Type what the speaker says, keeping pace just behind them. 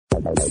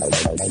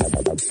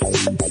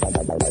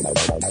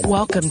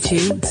Welcome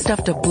to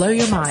Stuff to Blow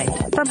Your Mind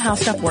from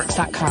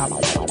HowStuffWorks.com.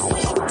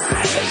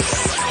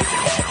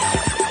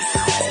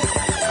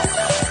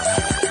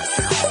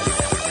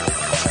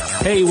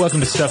 Hey,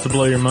 welcome to Stuff to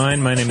Blow Your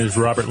Mind. My name is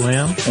Robert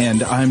Lamb.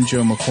 And I'm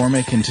Joe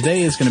McCormick, and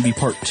today is going to be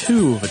part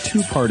 2 of a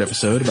 2-part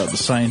episode about the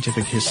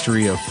scientific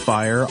history of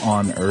fire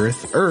on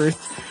Earth.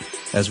 Earth,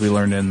 as we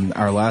learned in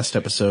our last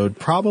episode,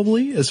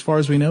 probably, as far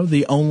as we know,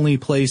 the only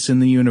place in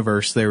the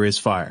universe there is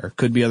fire.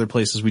 Could be other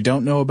places we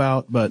don't know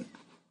about, but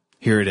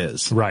here it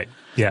is. Right.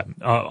 Yeah.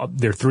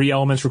 There are 3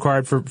 elements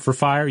required for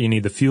fire. You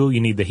need the fuel, you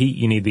need the heat,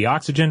 you need the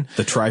oxygen.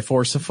 The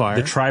Triforce of fire.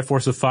 The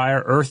Triforce of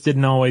fire. Earth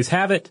didn't always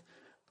have it.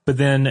 But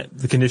then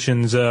the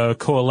conditions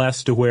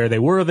coalesced to where they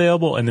were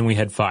available, and then we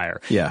had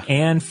fire. Yeah.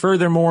 And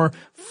furthermore,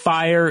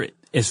 fire,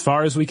 as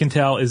far as we can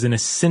tell, is an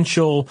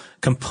essential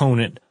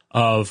component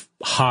of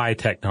high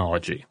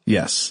technology.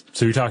 Yes.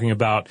 So you're talking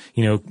about,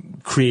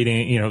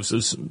 creating,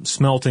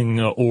 smelting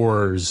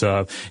ores,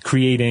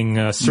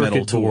 creating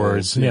circuit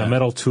boards,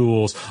 metal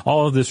tools.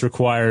 All of this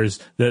requires,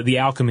 the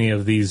alchemy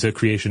of these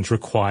creations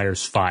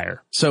requires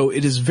fire. So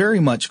it is very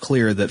much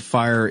clear that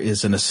fire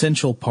is an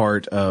essential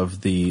part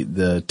of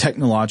the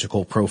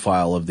technological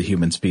profile of the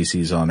human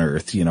species on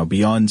Earth.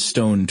 Beyond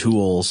stone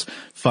tools,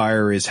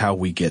 fire is how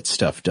we get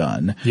stuff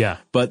done. Yeah.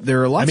 But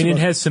there are lots it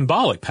has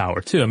symbolic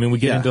power too. We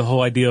get into the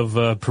whole idea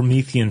of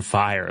Promethean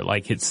fire.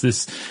 Like it's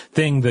this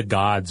thing the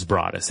gods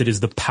brought us. It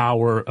is a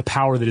power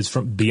that is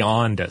from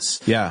beyond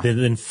us. Yeah. That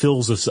then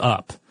fills us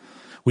up.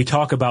 We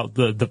talk about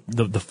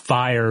the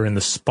fire and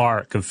the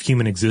spark of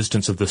human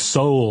existence, of the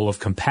soul, of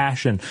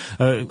compassion.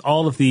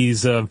 All of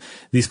these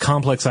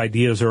complex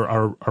ideas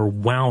are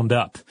wound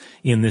up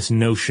in this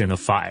notion of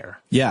fire.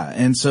 Yeah.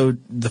 And so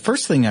the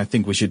first thing I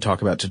think we should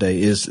talk about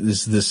today is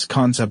this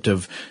concept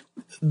of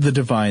the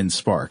divine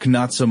spark,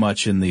 not so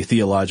much in the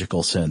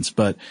theological sense,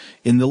 but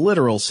in the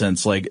literal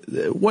sense. Like,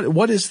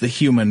 what does the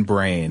human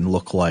brain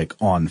look like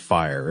on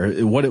fire?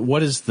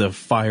 What is the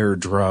fire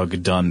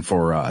drug done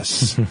for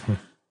us?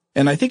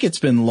 And I think it's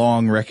been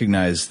long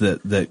recognized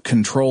that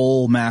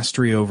control,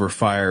 mastery over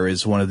fire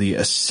is one of the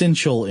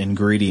essential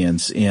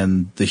ingredients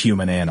in the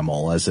human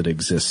animal as it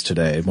exists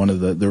today. One of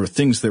the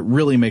things that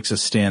really makes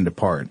us stand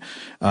apart,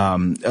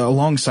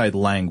 alongside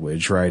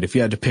language, right? If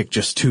you had to pick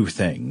just 2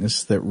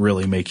 things that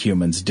really make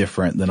humans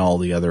different than all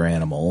the other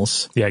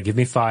animals. Yeah, give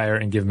me fire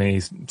and give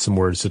me some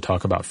words to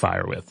talk about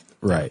fire with.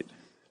 Right.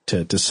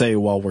 To say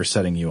while we're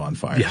setting you on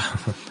fire.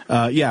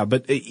 Yeah.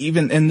 But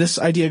and this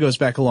idea goes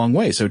back a long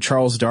way. So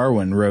Charles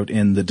Darwin wrote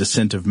in The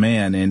Descent of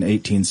Man in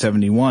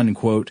 1871,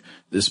 quote,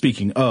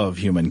 speaking of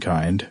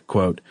humankind,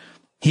 quote,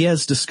 "He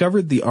has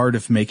discovered the art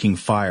of making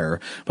fire,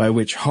 by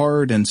which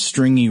hard and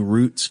stringy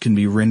roots can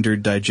be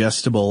rendered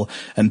digestible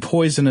and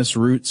poisonous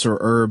roots or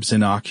herbs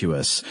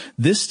innocuous.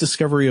 This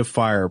discovery of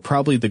fire,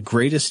 probably the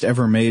greatest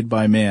ever made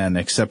by man,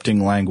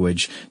 excepting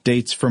language,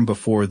 dates from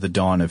before the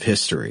dawn of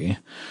history."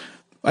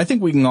 I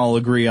think we can all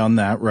agree on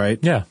that, right?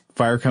 Yeah.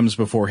 Fire comes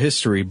before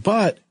history,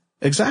 but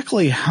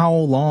exactly how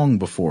long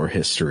before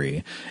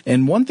history?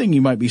 And one thing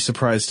you might be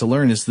surprised to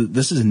learn is that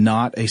this is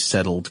not a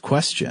settled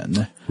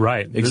question.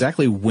 Right.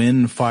 Exactly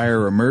when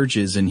fire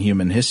emerges in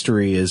human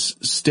history is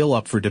still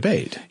up for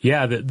debate.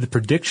 Yeah, the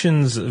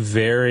predictions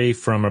vary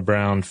from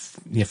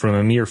from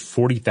a mere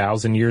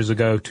 40,000 years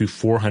ago to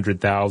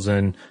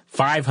 400,000,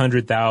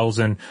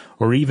 500,000,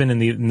 or even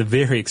in the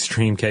very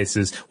extreme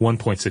cases,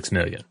 1.6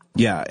 million.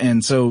 Yeah,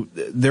 and so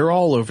they're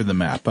all over the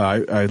map.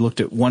 I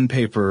looked at one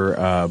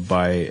paper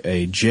by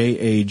a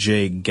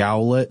J.A.J.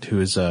 Gowlett, who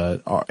is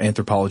an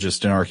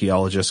anthropologist and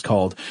archaeologist,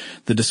 called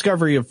 "The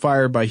Discovery of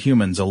Fire by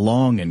Humans, a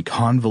Long and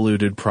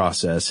Convoluted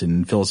Process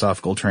in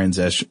Philosophical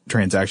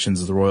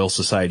Transactions of the Royal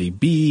Society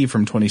B"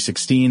 from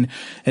 2016,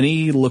 and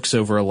he looks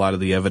over a lot of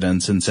the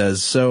evidence and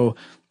says,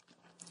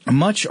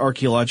 much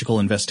archaeological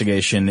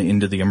investigation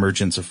into the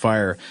emergence of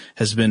fire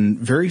has been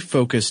very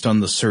focused on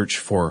the search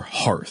for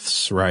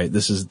hearths, right?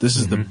 This is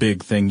the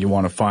big thing you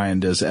want to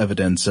find as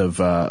evidence of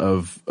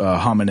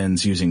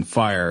hominins using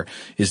fire,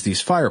 is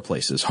these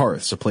fireplaces,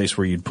 hearths, a place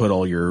where you'd put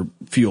all your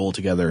fuel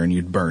together and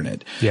you'd burn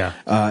it. Yeah.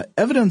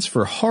 Evidence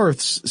for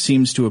hearths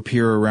seems to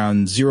appear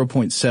around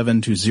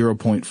 0.7 to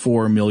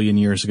 0.4 million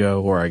years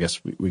ago, or I guess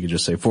we could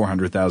just say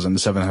 400,000 to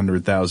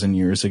 700,000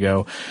 years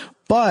ago.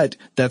 But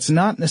that's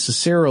not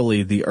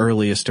necessarily the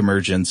earliest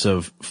emergence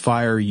of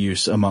fire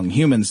use among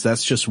humans.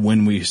 That's just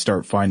when we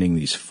start finding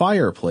these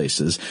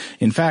fireplaces.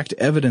 In fact,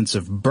 evidence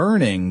of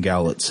burning,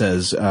 Gowlett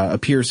says,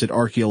 appears at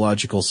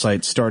archaeological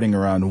sites starting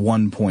around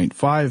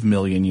 1.5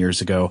 million years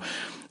ago.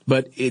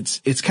 But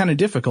it's kind of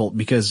difficult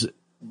because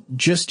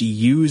just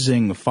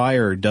using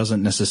fire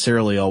doesn't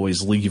necessarily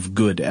always leave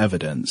good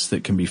evidence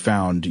that can be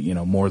found,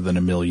 more than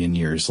 1 million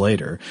years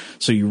later.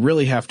 So you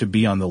really have to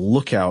be on the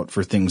lookout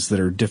for things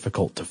that are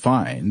difficult to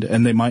find,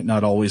 and they might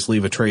not always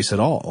leave a trace at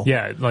all.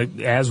 Yeah,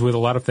 like as with a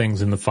lot of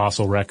things in the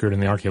fossil record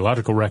and the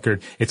archaeological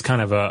record, it's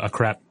kind of a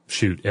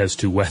crapshoot as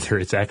to whether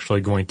it's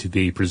actually going to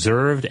be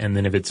preserved, and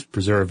then if it's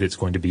preserved, it's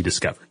going to be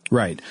discovered.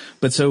 Right.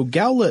 But so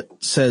Gowlett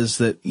says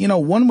that,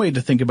 one way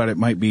to think about it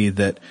might be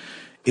that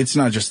it's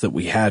not just that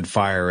we had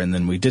fire and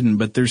then we didn't,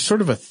 but there's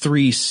sort of a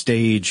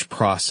 3-stage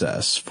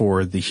process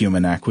for the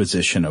human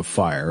acquisition of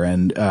fire.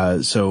 And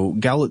so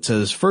Gowlett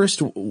says,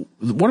 first,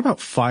 what about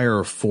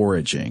fire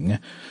foraging?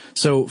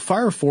 So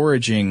fire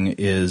foraging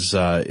is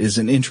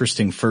an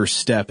interesting first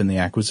step in the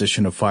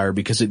acquisition of fire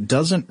because it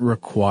doesn't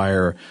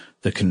require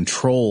the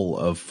control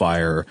of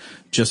fire,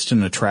 just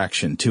an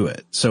attraction to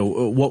it.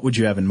 So what would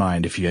you have in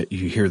mind if you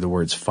hear the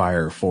words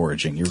fire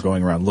foraging? You're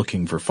going around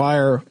looking for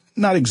fire?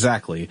 Not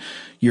exactly.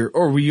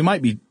 Or you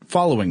might be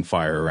following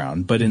fire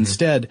around, but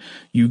instead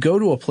you go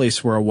to a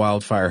place where a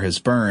wildfire has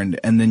burned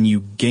and then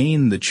you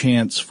gain the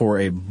chance for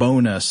a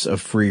bonus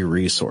of free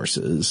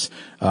resources.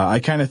 I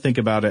kind of think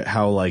about it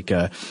how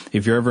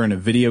if you're ever in a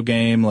video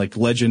game like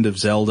Legend of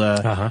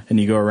Zelda and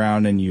you go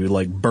around and you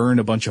burn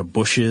a bunch of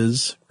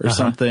bushes or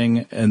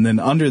something, and then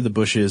under the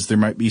bushes there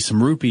might be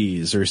some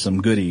rupees or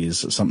some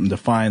goodies, something to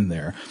find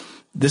there.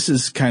 This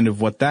is kind of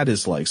what that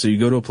is like. So you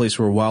go to a place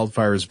where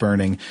wildfire is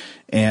burning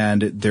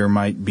and there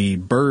might be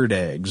bird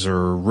eggs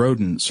or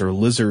rodents or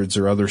lizards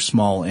or other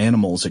small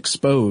animals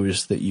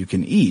exposed that you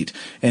can eat.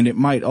 And it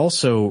might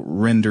also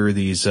render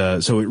these,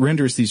 so it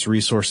renders these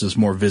resources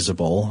more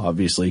visible,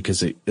 obviously,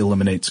 because it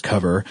eliminates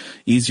cover,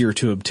 easier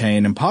to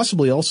obtain, and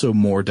possibly also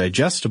more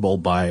digestible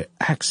by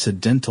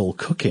accidental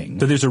cooking.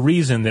 So there's a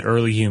reason that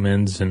early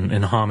humans and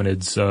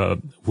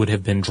hominids would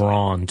have been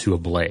drawn to a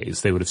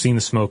blaze. They would have seen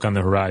the smoke on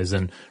the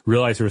horizon,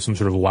 realized there was some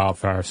sort of a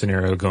wildfire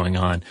scenario going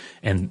on,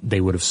 and they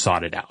would have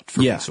sought it out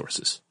for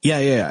resources.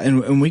 Yeah.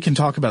 And we can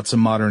talk about some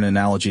modern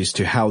analogies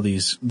to how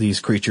these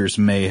creatures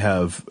may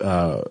have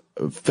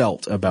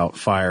felt about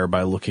fire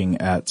by looking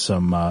at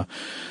some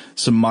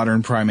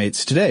modern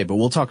primates today, but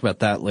we'll talk about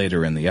that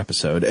later in the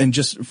episode. And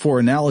just for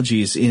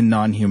analogies in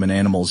non-human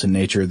animals in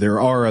nature, there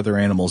are other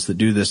animals that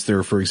do this. There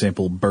are, for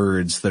example,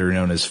 birds that are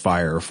known as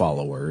fire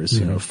followers.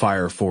 Mm-hmm.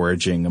 Fire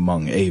foraging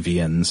among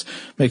avians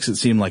makes it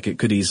seem like it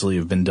could easily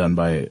have been done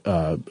by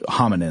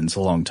hominins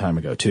a long time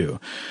ago too.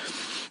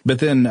 But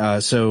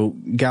then, so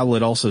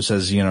Gowlett also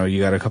says,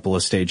 you got a couple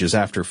of stages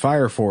after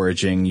fire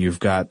foraging. You've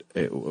got,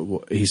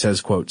 he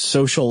says, quote,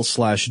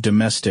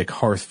 social/domestic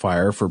hearth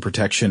fire for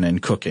protection and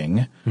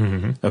cooking.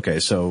 Mm-hmm. Okay,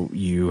 so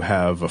you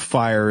have a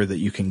fire that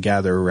you can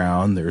gather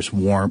around. There's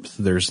warmth,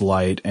 there's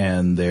light,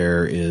 and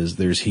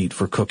there's heat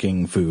for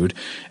cooking food.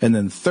 And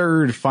then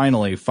third,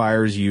 finally,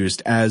 fires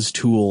used as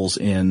tools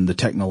in the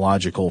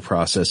technological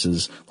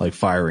processes like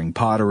firing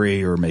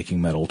pottery or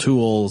making metal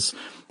tools,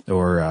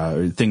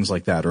 or things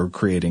like that, or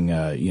creating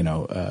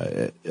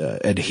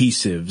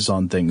adhesives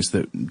on things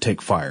that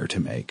take fire to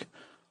make.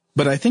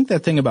 But I think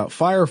that thing about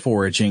fire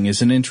foraging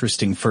is an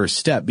interesting first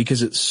step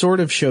because it sort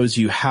of shows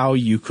you how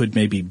you could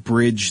maybe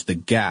bridge the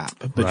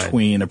gap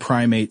between a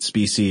primate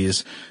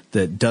species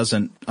that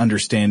doesn't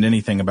understand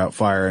anything about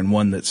fire and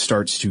one that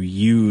starts to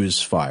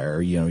use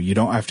fire. You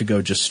don't have to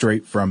go just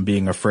straight from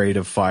being afraid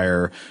of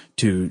fire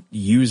to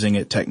using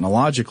it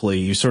technologically.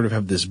 You sort of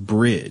have this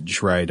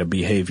bridge, right? A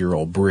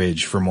behavioral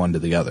bridge from one to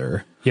the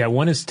other. Yeah,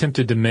 one is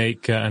tempted to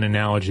make an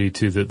analogy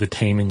to the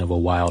taming of a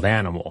wild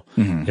animal.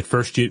 Mm-hmm. At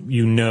first,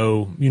 you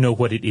know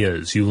what it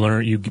is. You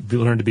learn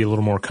to be a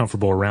little more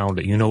comfortable around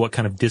it. You know what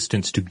kind of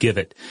distance to give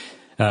it,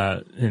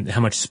 and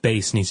how much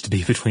space needs to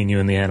be between you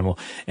and the animal.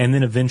 And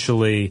then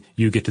eventually,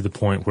 you get to the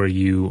point where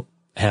you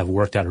have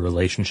worked out a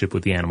relationship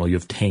with the animal.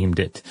 You've tamed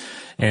it,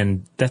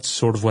 and that's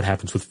sort of what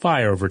happens with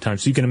fire over time.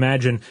 So you can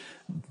imagine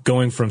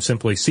going from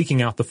simply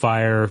seeking out the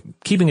fire,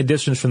 keeping a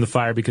distance from the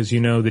fire because you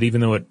know that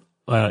even though it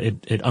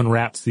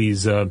unwraps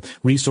these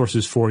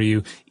resources for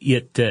you,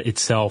 it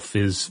itself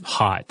is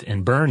hot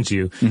and burns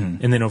you.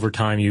 Mm-hmm. And then over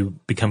time you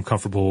become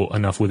comfortable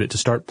enough with it to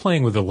start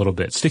playing with it a little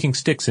bit, sticking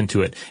sticks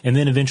into it, and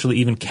then eventually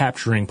even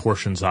capturing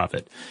portions of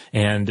it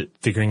and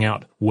figuring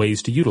out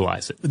ways to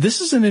utilize it.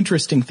 This is an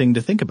interesting thing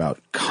to think about.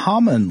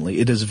 Commonly,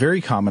 it is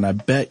very common, I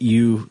bet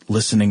you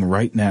listening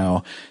right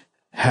now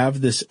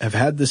have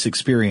had this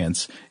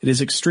experience. It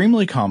is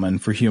extremely common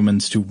for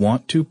humans to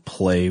want to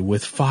play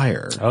with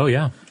fire. Oh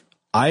yeah.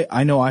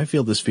 I know I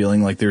feel this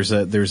feeling like there's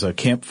a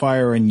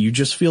campfire and you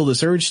just feel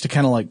this urge to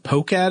kind of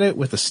poke at it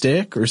with a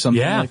stick or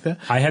something like that.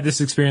 I had this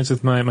experience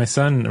with my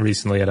son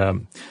recently at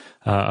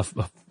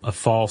a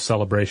fall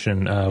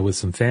celebration with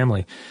some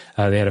family.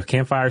 They had a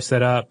campfire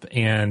set up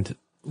and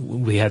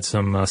we had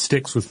some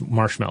sticks with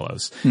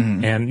marshmallows,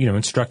 mm-hmm. and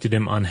instructed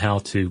him on how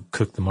to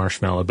cook the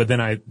marshmallow. But then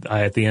I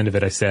at the end of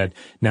it I said,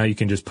 now you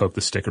can just poke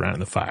the stick around in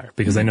the fire,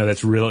 because I know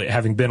that's really,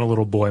 having been a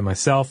little boy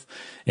myself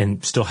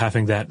and still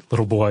having that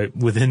little boy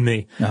within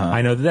me,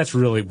 I know that's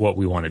really what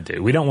we want to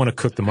do. We don't want to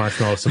cook the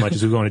marshmallow so much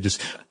as we want to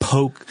just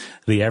poke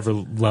the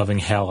ever-loving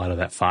hell out of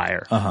that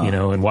fire,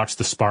 and watch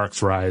the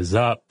sparks rise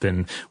up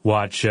and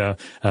watch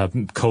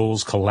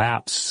coals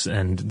collapse,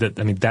 and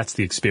that's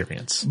the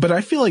experience. But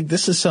I feel like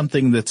this is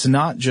something something that's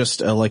not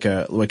just like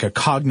a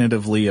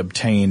cognitively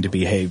obtained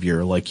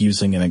behavior, like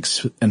using an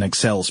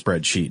Excel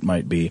spreadsheet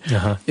might be.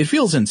 It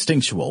feels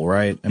instinctual,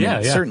 right? I mean,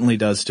 it certainly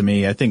does to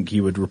me. I think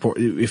you would report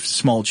if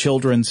small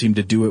children seem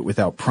to do it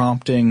without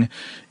prompting.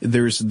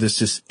 There's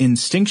this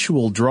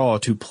instinctual draw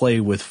to play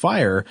with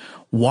fire.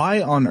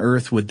 Why on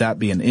earth would that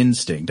be an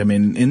instinct? I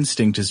mean,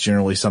 instinct is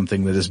generally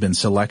something that has been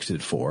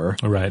selected for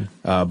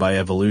by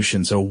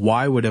evolution. So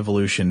why would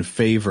evolution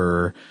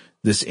favor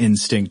this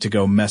instinct to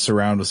go mess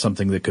around with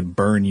something that could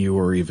burn you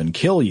or even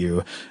kill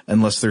you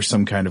unless there's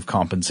some kind of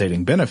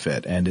compensating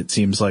benefit? And it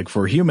seems like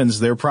for humans,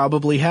 there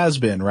probably has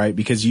been, right?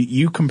 Because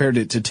you compared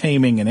it to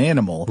taming an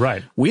animal.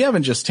 Right. We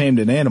haven't just tamed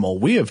an animal.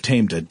 We have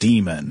tamed a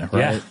demon,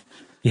 right?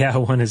 Yeah,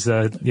 one is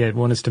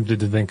tempted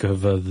to think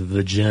of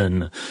the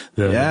jinn,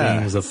 the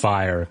beings of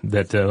fire,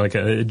 that like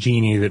a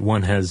genie that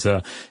one has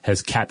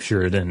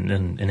captured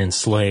and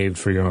enslaved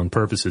for your own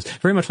purposes.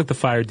 Very much like the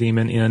fire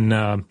demon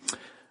in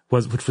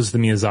which was the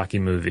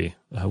Miyazaki movie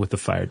with the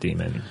fire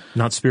demon,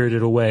 not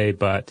Spirited Away,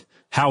 but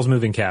Howl's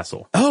Moving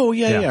Castle. Oh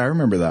yeah, I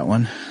remember that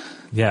one.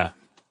 Yeah,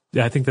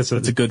 I think that's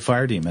a good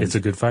fire demon. It's a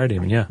good fire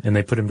demon, yeah, and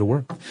they put him to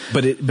work.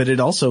 But it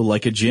also,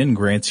 like a djinn,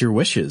 grants your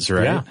wishes,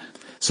 right? Yeah.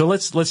 So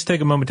let's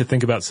take a moment to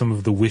think about some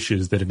of the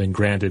wishes that have been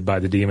granted by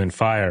the demon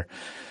fire.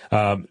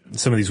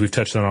 Some of these we've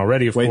touched on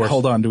already, of course. Wait,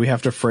 hold on. Do we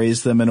have to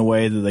phrase them in a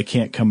way that they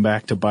can't come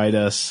back to bite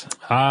us?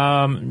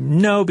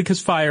 No,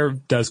 because fire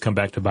does come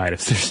back to bite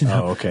us.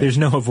 There's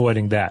no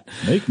avoiding that.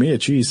 Make me a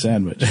cheese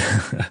sandwich.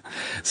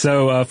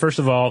 So, first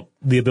of all,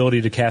 the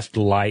ability to cast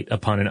light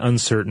upon an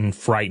uncertain,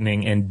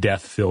 frightening, and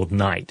death-filled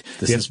night.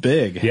 This is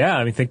big. Yeah,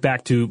 I mean, think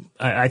back to,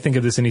 I think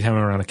of this anytime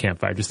I'm around a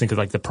campfire. Just think of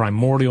like the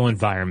primordial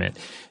environment.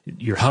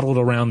 You're huddled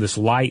around this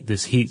light,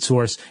 this heat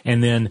source,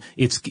 and then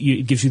it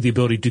gives you the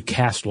ability to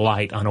cast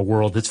light on a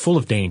world that's full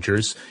of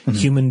dangers,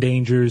 human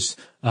dangers,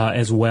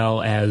 as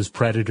well as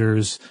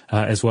predators,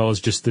 as well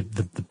as just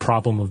the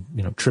problem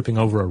of, tripping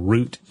over a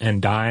root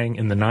and dying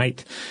in the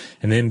night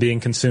and then being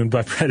consumed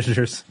by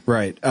predators.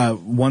 Right.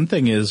 One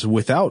thing is,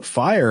 without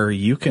fire,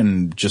 you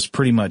can just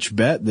pretty much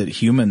bet that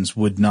humans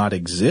would not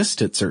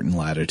exist at certain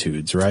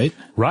latitudes, right?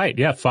 Right.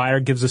 Yeah. Fire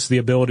gives us the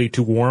ability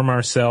to warm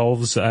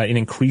ourselves in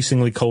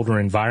increasingly colder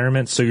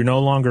environments. So you're no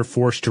longer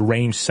forced to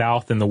range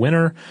south in the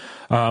winter,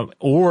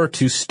 or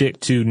to stick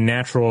to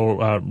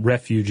natural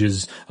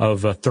refuges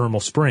of thermal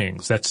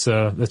springs. That's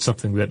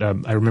something that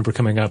I remember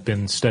coming up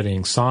in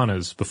studying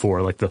saunas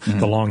before, like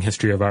the long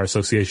history of our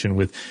association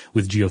with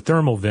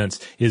geothermal vents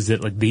is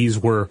that like these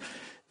were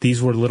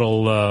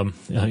little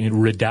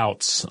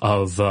redoubts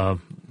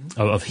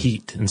of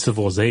heat and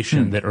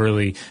civilization that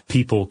early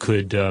people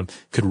could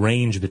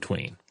range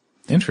between.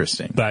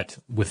 Interesting. But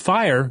with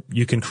fire,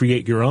 you can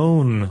create your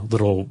own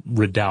little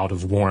redoubt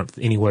of warmth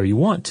anywhere you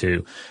want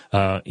to,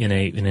 in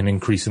an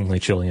increasingly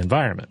chilly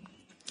environment.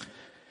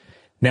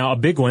 Now, a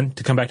big one,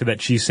 to come back to that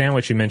cheese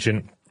sandwich you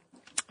mentioned,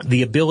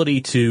 the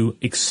ability to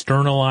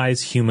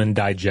externalize human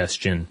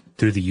digestion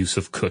through the use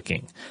of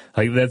cooking.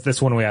 Like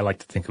that's one way I like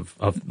to think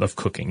of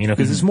cooking,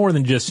 because it's more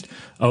than just,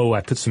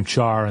 I put some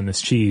char on this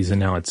cheese and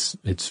now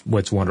it's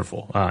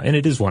wonderful. And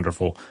it is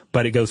wonderful,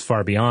 but it goes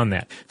far beyond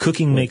that.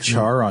 Cooking makes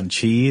char on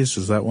cheese.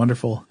 Is that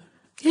wonderful?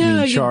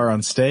 Yeah. Char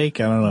on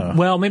steak? I don't know.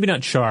 Well, maybe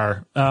not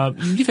char.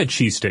 You've had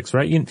cheese sticks,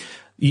 right?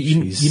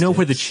 You know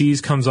where the cheese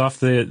comes off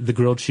the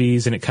grilled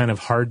cheese and it kind of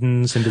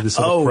hardens into this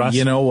little crust? Oh,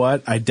 you know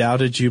what? I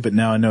doubted you, but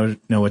now I know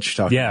what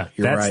you're talking about.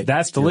 You're right.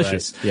 That's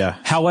delicious. Right. Yeah.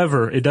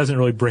 However, it doesn't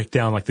really break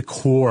down like the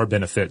core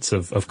benefits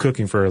of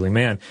cooking for early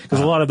man, because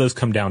a lot of those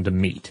come down to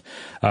meat.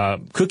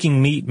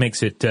 Cooking meat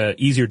makes it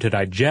easier to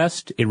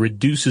digest. It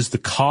reduces the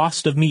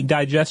cost of meat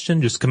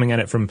digestion, just coming at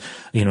it from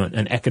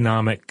an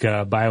economic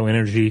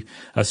bioenergy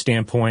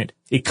standpoint.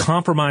 It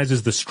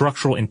compromises the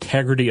structural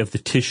integrity of the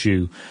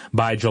tissue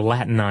by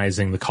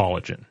gelatinizing the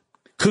collagen.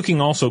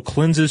 Cooking also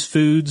cleanses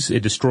foods.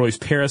 It destroys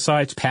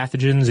parasites,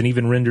 pathogens, and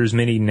even renders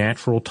many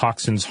natural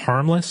toxins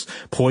harmless.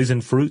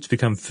 Poisoned fruits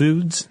become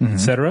foods,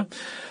 etc.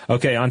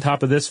 Okay, on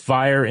top of this,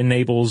 fire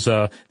enables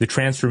the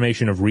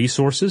transformation of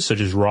resources, such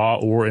as raw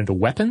ore, into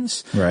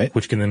weapons, right,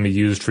 which can then be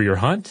used for your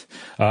hunt.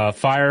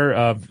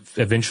 Fire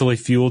eventually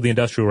fueled the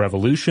Industrial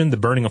Revolution. The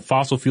burning of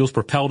fossil fuels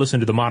propelled us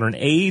into the modern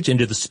age,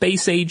 into the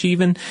space age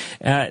even.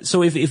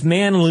 So if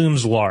man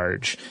looms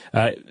large,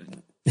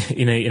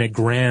 in a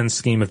grand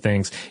scheme of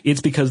things,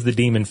 it's because the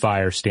demon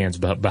fire stands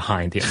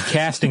behind him,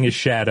 casting his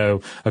shadow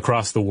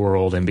across the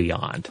world and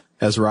beyond.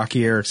 As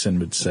Rocky Erickson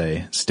would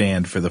say,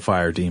 stand for the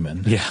fire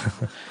demon. Yeah.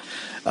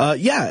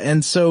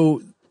 And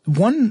so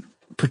one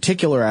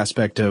particular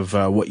aspect of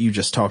what you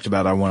just talked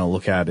about I want to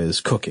look at is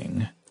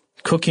cooking.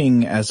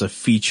 Cooking as a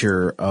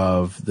feature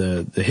of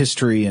the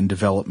history and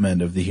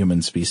development of the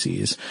human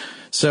species.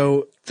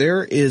 So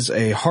there is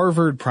a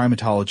Harvard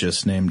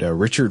primatologist named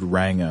Richard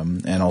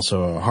Wrangham and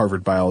also a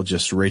Harvard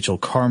biologist, Rachel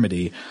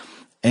Carmody,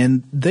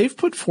 and they've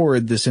put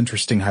forward this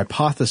interesting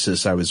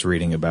hypothesis I was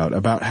reading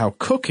about how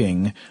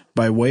cooking,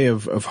 by way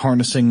of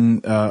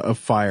harnessing of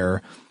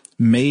fire,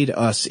 made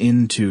us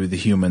into the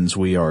humans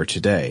we are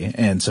today.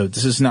 And so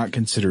this is not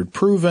considered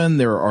proven.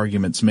 There are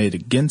arguments made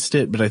against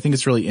it, but I think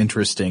it's really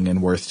interesting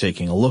and worth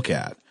taking a look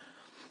at.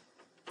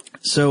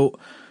 So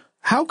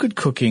how could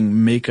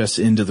cooking make us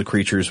into the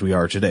creatures we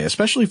are today,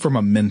 especially from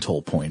a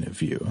mental point of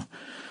view?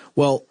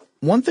 Well,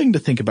 one thing to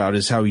think about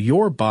is how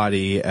your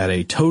body at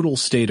a total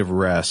state of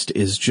rest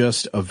is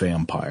just a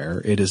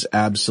vampire. It is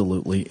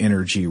absolutely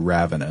energy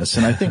ravenous.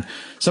 And I think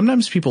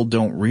sometimes people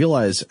don't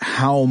realize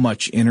how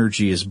much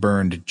energy is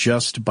burned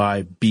just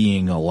by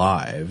being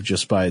alive,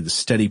 just by the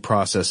steady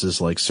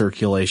processes like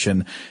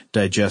circulation,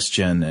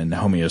 digestion, and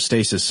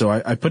homeostasis. So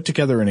I put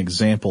together an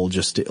example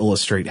just to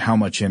illustrate how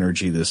much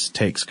energy this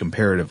takes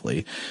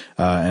comparatively.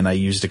 And I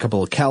used a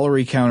couple of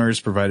calorie counters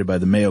provided by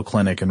the Mayo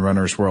Clinic and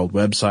Runner's World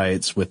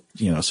websites with,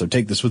 so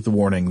take this with the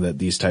warning that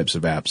these types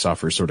of apps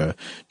offer sort of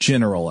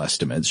general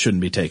estimates, shouldn't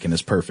be taken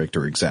as perfect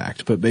or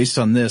exact. But based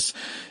on this,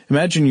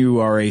 imagine you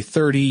are a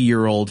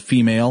 30-year-old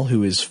female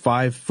who is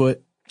 5'6"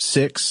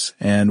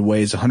 and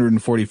weighs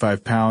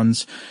 145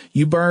 pounds.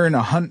 You burn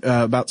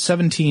about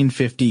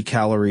 1,750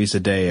 calories a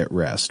day at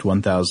rest,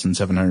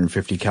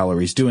 1,750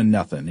 calories doing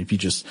nothing. If you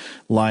just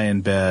lie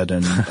in bed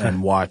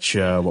and watch,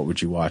 what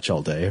would you watch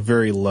all day? A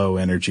very low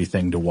energy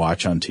thing to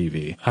watch on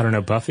TV. I don't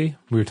know, Buffy?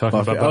 We were talking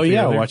Buffy. about Buffy. Oh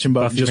yeah, earlier. watching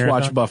Buffy. Just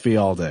Marathon? watch Buffy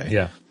all day.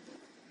 Yeah.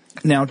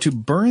 Now, to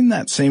burn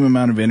that same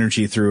amount of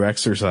energy through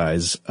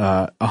exercise,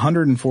 a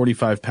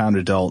 145-pound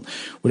adult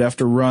would have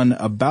to run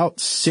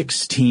about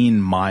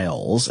 16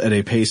 miles at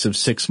a pace of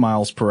 6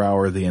 miles per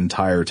hour the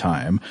entire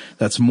time.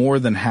 That's more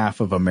than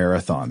half of a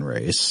marathon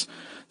race.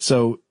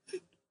 So,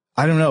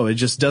 I don't know. It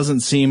just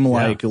doesn't seem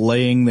like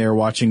laying there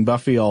watching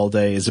Buffy all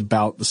day is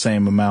about the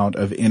same amount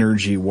of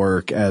energy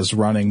work as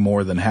running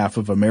more than half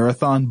of a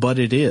marathon, but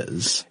it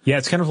is. Yeah,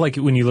 it's kind of like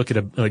when you look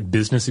at like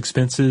business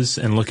expenses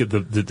and look at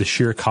the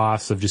sheer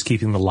costs of just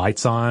keeping the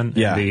lights on.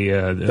 Yeah.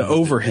 The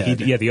overhead.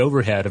 The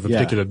overhead of a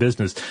particular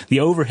business.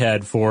 The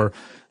overhead for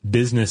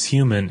business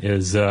human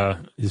is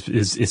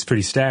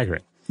pretty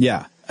staggering.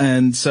 Yeah.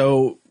 And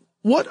so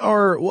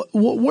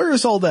where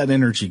is all that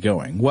energy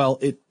going? Well,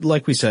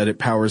 like we said, it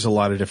powers a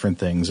lot of different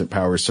things. It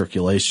powers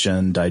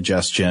circulation,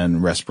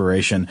 digestion,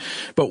 respiration.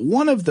 But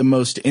one of the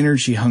most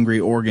energy hungry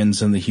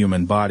organs in the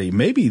human body,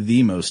 maybe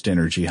the most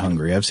energy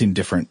hungry, I've seen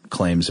different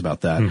claims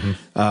about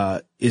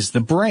that, is the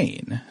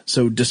brain.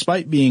 So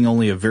despite being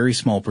only a very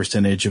small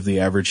percentage of the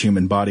average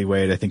human body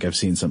weight, I think I've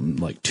seen something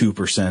like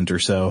 2% or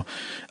so,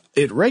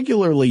 it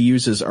regularly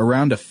uses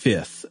around a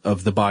fifth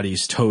of the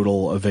body's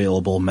total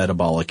available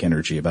metabolic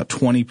energy. About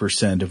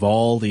 20% of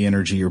all the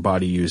energy your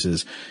body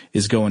uses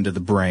is going to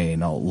the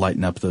brain. I'll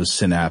lighten up those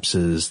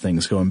synapses,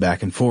 things going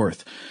back and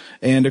forth.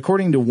 And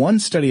according to one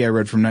study I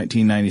read from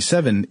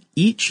 1997,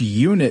 each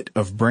unit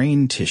of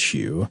brain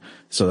tissue,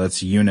 so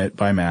that's unit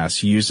by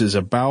mass, uses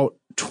about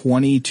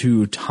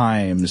 22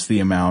 times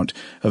the amount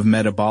of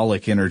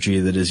metabolic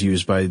energy that is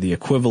used by the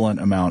equivalent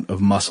amount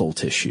of muscle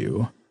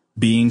tissue.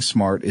 Being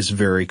smart is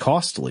very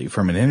costly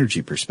from an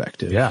energy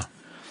perspective. Yeah.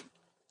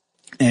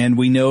 And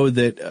we know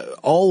that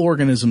all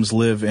organisms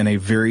live in a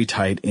very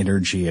tight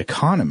energy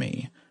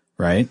economy,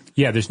 right?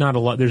 Yeah, there's not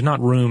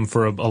room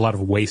for a lot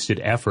of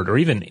wasted effort or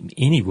even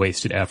any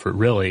wasted effort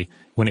really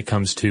when it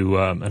comes to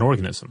an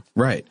organism.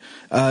 Right.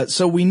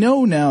 So we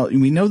know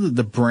that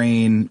the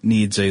brain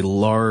needs a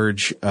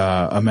large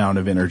amount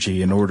of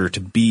energy in order to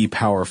be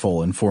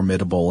powerful and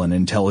formidable and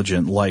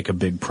intelligent like a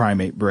big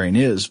primate brain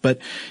is. But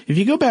if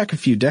you go back a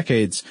few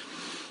decades,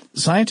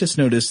 scientists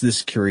noticed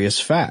this curious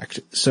fact.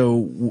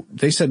 So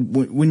they said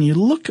when you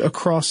look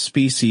across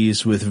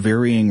species with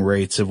varying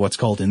rates of what's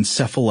called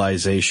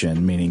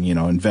encephalization, meaning,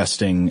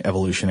 investing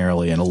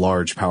evolutionarily in a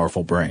large,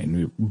 powerful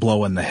brain,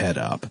 blowing the head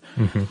up,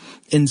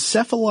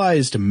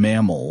 encephalized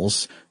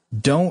mammals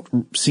don't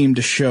seem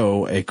to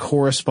show a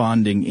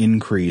corresponding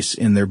increase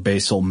in their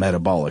basal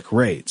metabolic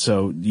rate.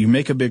 So you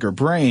make a bigger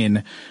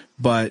brain,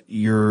 but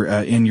you're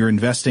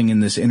investing in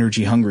this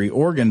energy hungry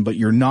organ, but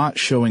you're not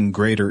showing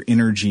greater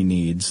energy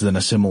needs than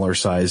a similar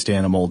sized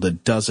animal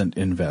that doesn't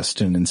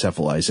invest in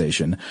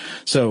encephalization.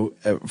 So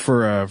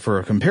for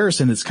a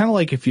comparison, it's kind of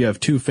like if you have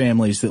two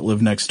families that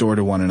live next door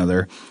to one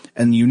another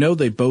and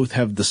they both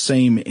have the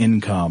same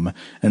income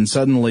and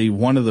suddenly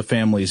one of the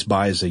families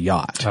buys a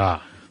yacht.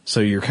 So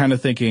you're kind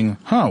of thinking,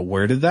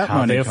 where did that money come from?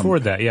 How they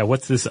afford that? Yeah,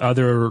 what's this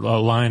other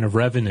line of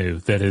revenue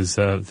that is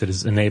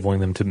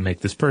enabling them to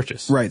make this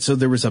purchase? Right. So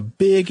there was a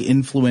big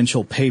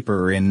influential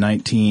paper in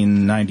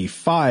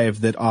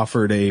 1995 that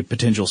offered a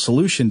potential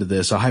solution to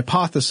this, a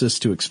hypothesis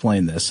to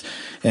explain this,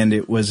 and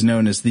it was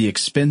known as the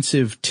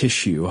expensive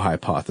tissue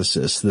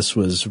hypothesis. This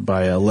was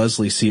by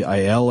Leslie C.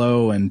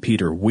 Aiello and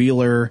Peter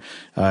Wheeler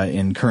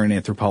in Current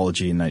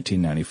Anthropology in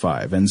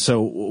 1995. And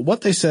so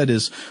what they said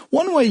is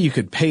one way you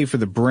could pay for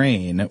the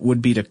brain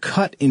would be to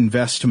cut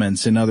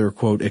investments in other,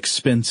 quote,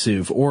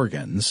 expensive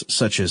organs,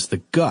 such as the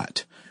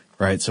gut,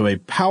 right? So a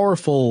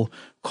powerful,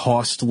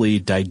 costly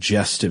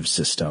digestive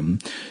system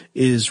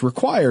is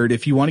required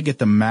if you want to get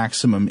the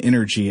maximum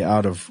energy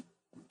out of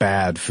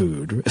bad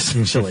food,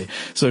 essentially.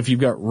 So if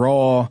you've got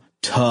raw,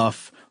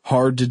 tough,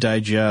 hard to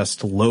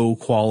digest, low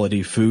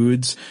quality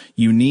foods,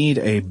 you need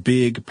a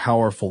big,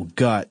 powerful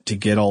gut to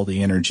get all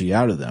the energy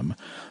out of them.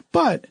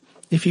 But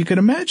if you could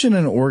imagine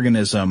an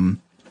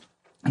organism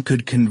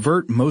could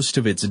convert most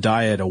of its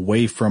diet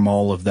away from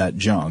all of that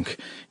junk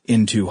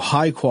into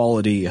high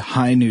quality,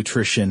 high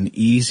nutrition,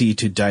 easy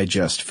to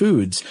digest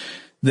foods,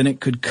 then it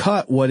could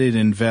cut what it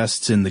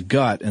invests in the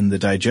gut and the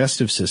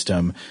digestive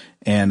system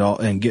and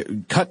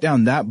cut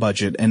down that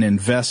budget and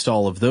invest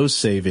all of those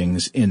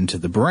savings into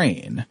the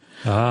brain.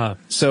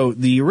 So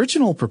the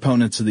original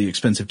proponents of the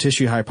expensive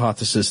tissue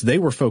hypothesis, they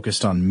were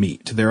focused on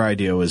meat. Their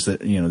idea was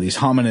that, these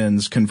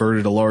hominins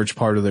converted a large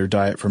part of their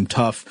diet from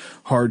tough,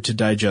 hard to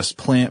digest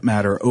plant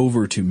matter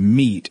over to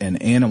meat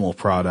and animal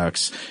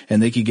products,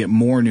 and they could get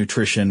more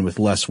nutrition with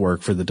less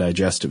work for the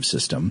digestive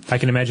system. I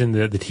can imagine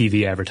the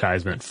TV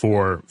advertisement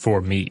for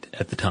meat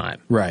at the time.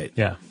 Right.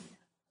 Yeah.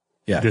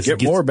 Yeah.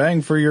 Get more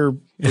bang for your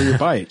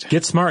bite.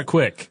 Get smart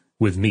quick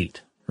with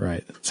meat.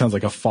 Right. Sounds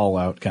like a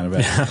Fallout kind of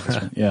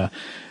advertisement. Yeah.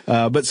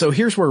 But so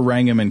here's where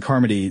Wrangham and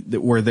Carmody,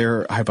 where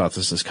their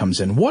hypothesis comes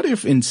in. What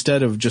if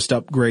instead of just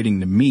upgrading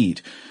to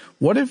meat,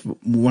 what if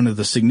one of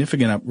the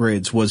significant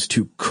upgrades was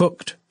to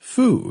cooked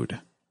food,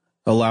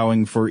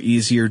 allowing for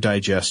easier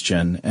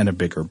digestion and a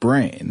bigger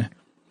brain?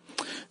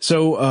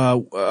 So,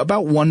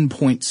 about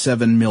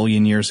 1.7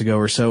 million years ago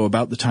or so,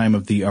 about the time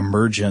of the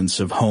emergence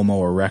of Homo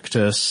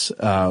erectus,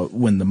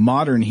 when the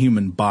modern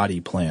human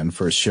body plan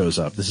first shows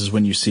up. This is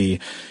when you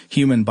see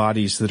human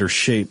bodies that are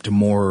shaped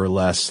more or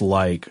less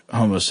like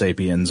Homo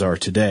sapiens are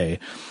today.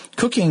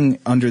 Cooking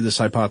under this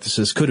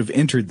hypothesis could have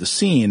entered the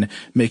scene,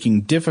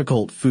 making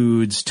difficult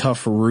foods,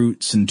 tough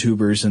roots and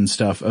tubers and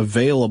stuff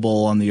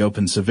available on the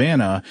open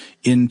savanna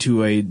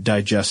into a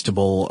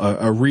digestible,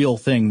 a real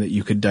thing that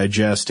you could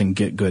digest and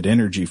get good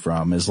energy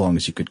from as long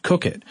as you could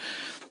cook it.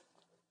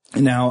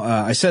 Now,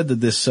 I said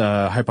that this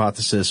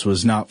hypothesis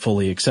was not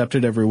fully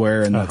accepted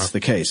everywhere, and that's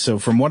the case. So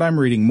from what I'm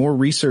reading, more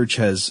research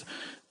has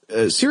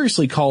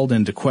seriously called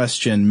into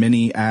question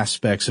many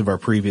aspects of our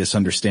previous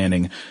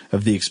understanding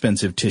of the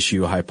expensive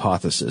tissue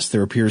hypothesis.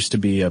 There appears to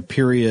be a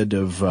period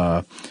of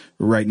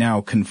right now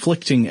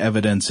conflicting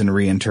evidence and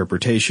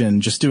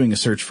reinterpretation. Just doing a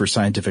search for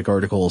scientific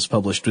articles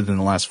published within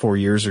the last 4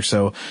 years or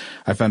so,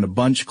 I found a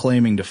bunch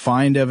claiming to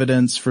find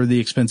evidence for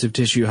the expensive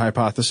tissue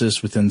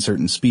hypothesis within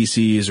certain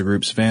species or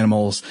groups of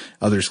animals,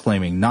 others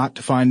claiming not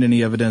to find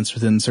any evidence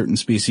within certain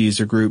species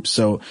or groups.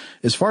 So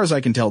as far as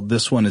I can tell,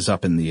 this one is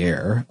up in the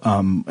air.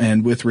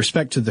 And with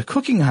respect to the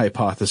cooking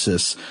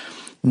hypothesis,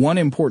 one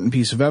important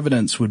piece of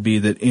evidence would be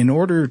that in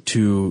order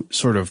to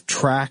sort of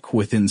track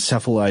with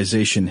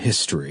encephalization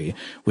history,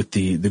 with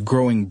the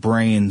growing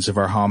brains of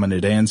our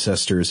hominid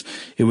ancestors,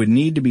 it would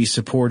need to be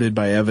supported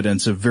by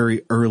evidence of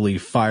very early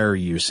fire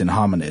use in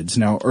hominids.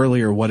 Now,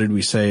 earlier, what did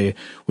we say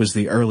was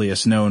the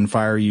earliest known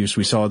fire use?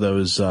 We saw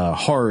those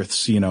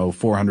hearths,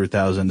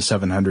 400,000 to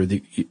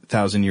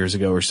 700,000 years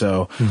ago or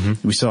so.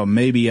 Mm-hmm. We saw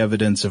maybe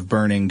evidence of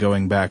burning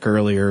going back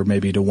earlier,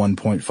 maybe to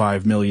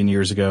 1.5 million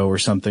years ago or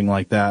something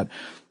like that.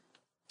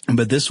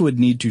 But this would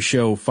need to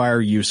show fire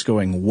use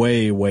going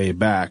way, way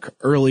back,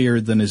 earlier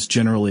than is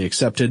generally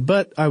accepted,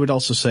 but I would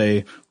also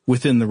say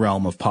within the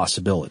realm of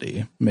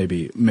possibility.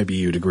 Maybe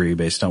you'd agree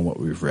based on what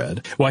we've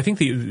read. Well, I think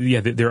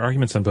there are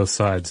arguments on both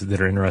sides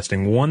that are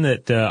interesting. One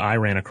that I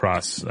ran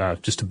across,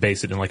 just to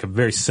base it in like a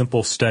very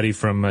simple study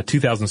from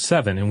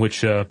 2007, in which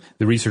the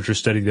researchers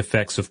studied the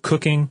effects of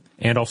cooking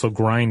and also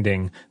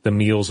grinding the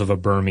meals of a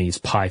Burmese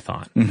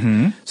python.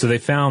 Mm-hmm. So they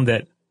found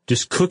that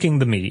just cooking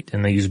the meat,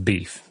 and they use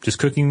beef, just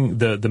cooking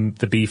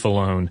the beef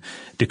alone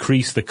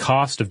decreased the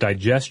cost of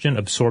digestion,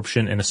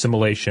 absorption, and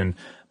assimilation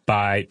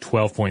by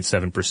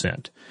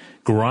 12.7%.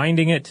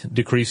 Grinding it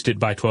decreased it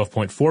by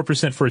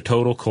 12.4% for a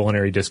total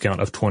culinary discount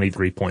of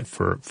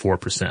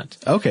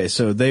 23.4%. Okay,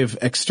 so they've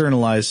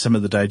externalized some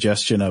of the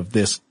digestion of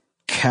this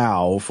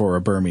cow for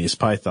a Burmese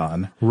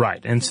python.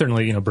 Right. And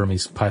certainly,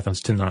 Burmese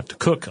pythons tend not to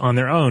cook on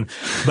their own.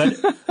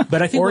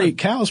 But I think... or eat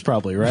cows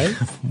probably, right?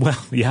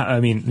 Well, yeah, I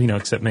mean,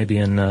 except maybe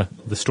in the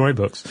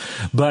storybooks.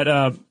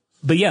 But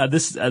yeah,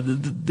 this,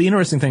 the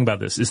interesting thing about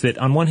this is that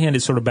on one hand,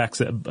 it sort of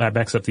backs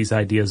up these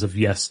ideas of,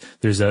 yes,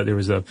 there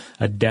was a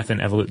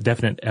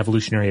definite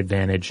evolutionary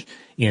advantage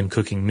in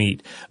cooking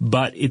meat.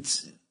 But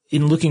it's,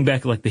 in looking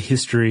back at like the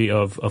history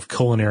of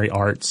culinary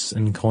arts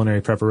and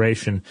culinary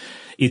preparation,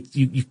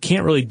 you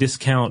can't really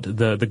discount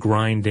the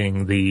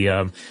grinding,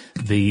 the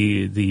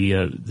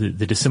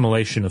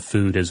dissimilation of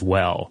food as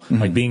well. Mm-hmm.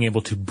 Like being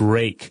able to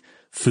break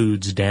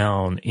foods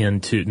down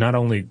into, not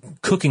only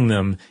cooking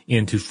them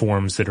into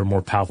forms that are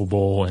more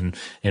palpable and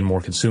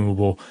more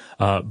consumable,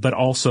 but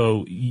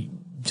also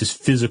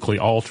just physically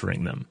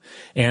altering them.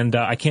 And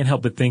I can't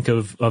help but think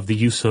of the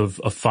use of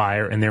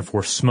fire and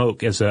therefore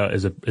smoke as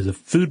a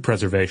food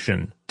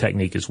preservation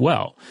technique as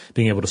well.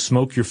 Being able to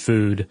smoke your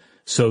food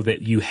so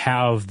that you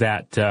have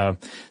that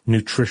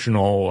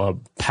nutritional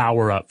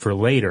power up for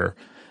later,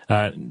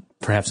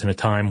 perhaps in a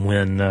time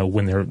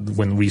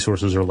when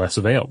resources are less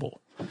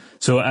available.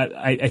 So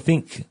I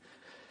think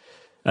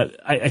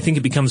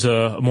it becomes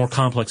a more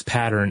complex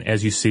pattern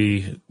as you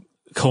see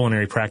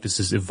culinary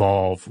practices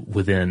evolve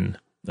within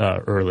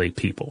early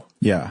people.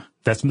 Yeah.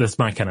 That's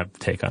my kind of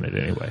take on it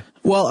anyway.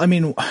 Well, I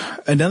mean,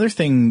 another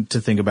thing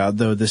to think about,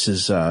 though, this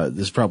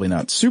is probably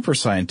not super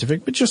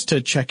scientific, but just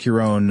to check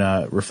your own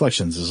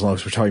reflections, as long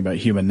as we're talking about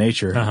human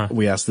nature,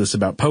 we asked this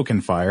about poke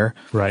and fire.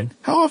 Right.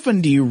 How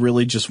often do you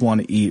really just want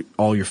to eat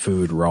all your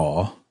food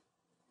raw?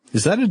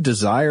 Is that a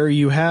desire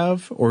you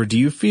have, or do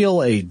you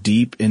feel a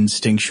deep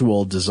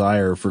instinctual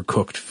desire for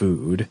cooked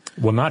food?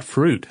 Well, not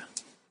fruit.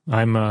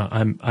 I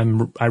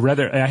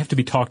have to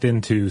be talked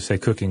into, say,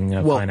 cooking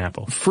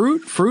pineapple.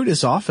 Fruit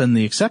is often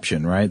the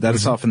exception, right? That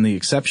is often the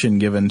exception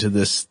given to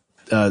this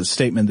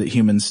statement that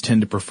humans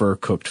tend to prefer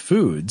cooked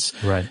foods.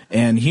 Right.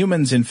 And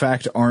humans, in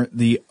fact, aren't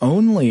the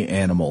only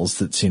animals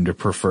that seem to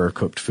prefer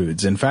cooked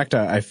foods. In fact,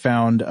 I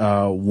found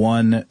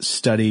one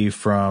study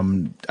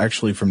from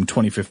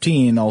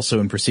 2015, also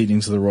in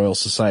Proceedings of the Royal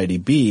Society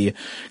B,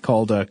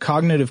 called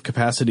Cognitive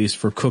Capacities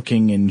for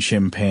Cooking in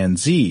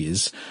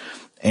Chimpanzees.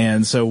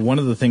 And so one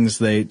of the things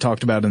they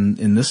talked about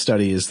in this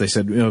study is they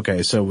said,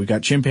 okay, so we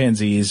got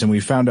chimpanzees, and we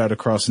found out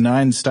across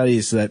 9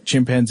 studies that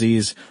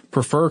chimpanzees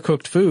prefer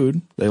cooked food.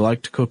 They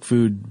like to cook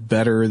food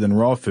better than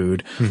raw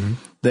food. Mm-hmm.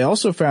 They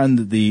also found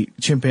that the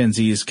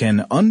chimpanzees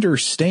can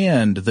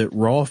understand that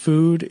raw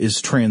food is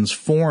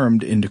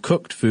transformed into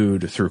cooked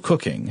food through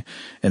cooking.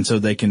 And so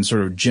they can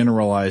sort of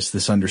generalize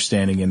this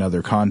understanding in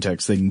other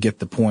contexts. They can get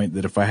the point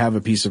that if I have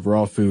a piece of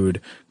raw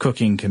food,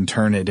 cooking can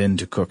turn it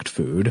into cooked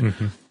food.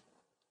 Mm-hmm.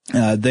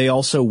 They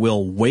also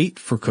will wait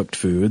for cooked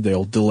food.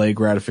 They'll delay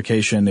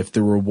gratification if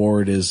the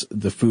reward is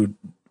the food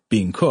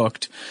being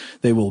cooked.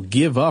 They will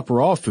give up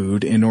raw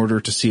food in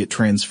order to see it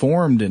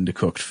transformed into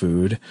cooked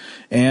food,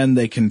 and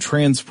they can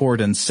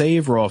transport and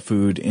save raw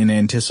food in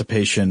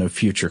anticipation of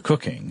future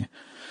cooking.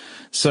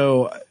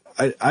 So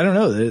I don't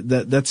know,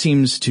 that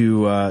seems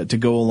to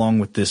go along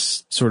with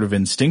this sort of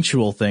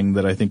instinctual thing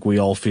that I think we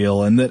all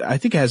feel, and that I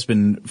think has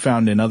been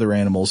found in other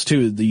animals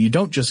too, that you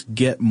don't just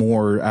get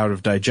more out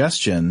of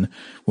digestion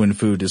when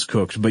food is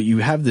cooked, but you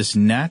have this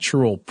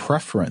natural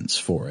preference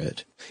for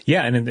it.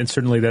 Yeah, and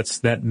certainly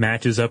that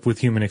matches up with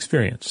human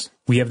experience.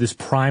 We have this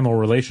primal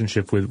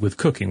relationship with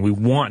cooking. We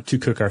want to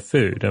cook our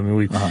food. I mean,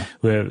 we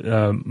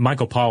have,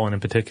 Michael Pollan in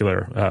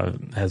particular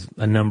has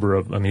a number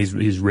of. I mean,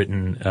 he's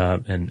written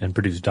and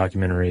produced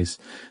documentaries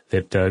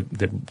that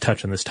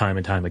touch on this time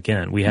and time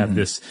again. We have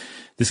this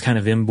kind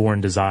of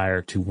inborn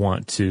desire to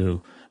want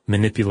to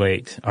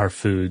manipulate our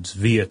foods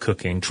via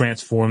cooking,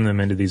 transform them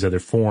into these other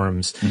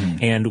forms,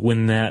 and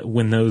when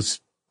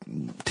those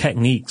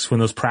techniques, when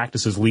those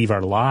practices leave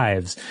our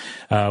lives,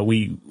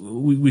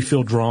 we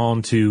feel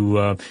drawn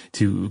to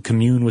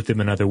commune with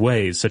them in other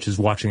ways, such as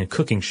watching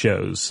cooking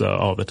shows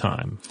all the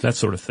time, that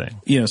sort of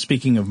thing. You know,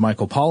 speaking of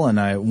Michael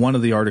Pollan, one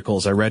of the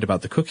articles I read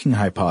about the cooking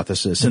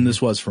hypothesis, and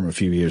this was from a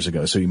few years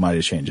ago, so he might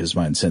have changed his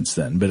mind since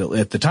then. But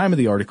at the time of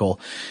the article,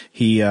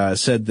 he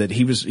said that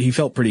he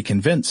felt pretty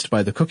convinced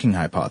by the cooking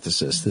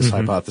hypothesis. This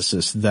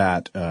hypothesis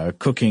that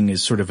cooking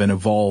is sort of an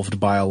evolved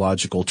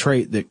biological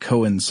trait that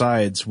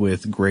coincides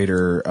with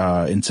greater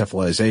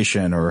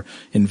encephalization or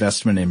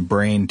investment in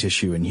brain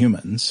tissue in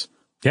humans.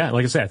 Yeah,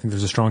 like I say, I think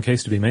there's a strong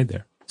case to be made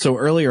there. So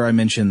earlier I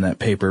mentioned that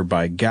paper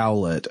by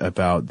Gowlett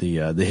about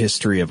the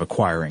history of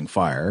acquiring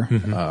fire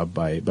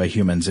by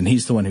humans, and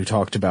he's the one who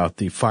talked about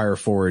the fire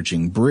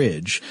foraging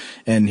bridge.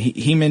 And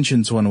he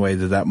mentions one way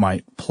that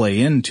might play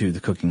into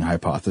the cooking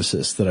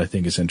hypothesis that I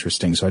think is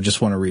interesting. So I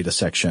just want to read a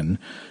section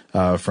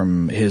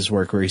from his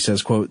work where he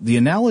says, quote, "The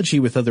analogy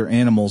with other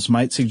animals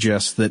might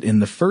suggest that in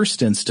the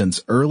first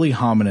instance, early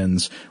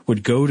hominins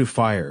would go to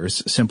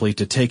fires simply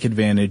to take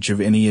advantage of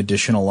any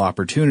additional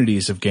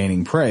opportunities of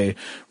gaining prey,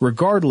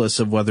 regardless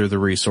of whether the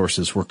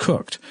resources were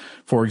cooked.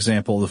 For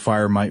example, the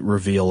fire might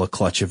reveal a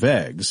clutch of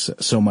eggs,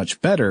 so much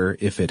better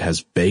if it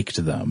has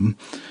baked them."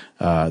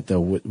 Though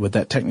would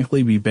that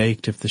technically be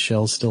baked if the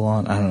shell's still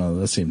on? I don't know.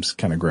 That seems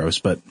kind of gross,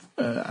 but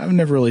I've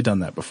never really done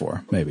that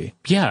before. Maybe.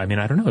 Yeah, I mean,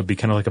 I don't know. It'd be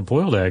kind of like a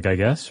boiled egg, I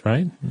guess,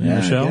 right? In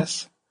the shell? I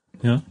guess.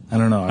 Yeah. I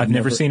don't know. I've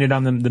never seen it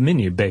on the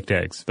menu, baked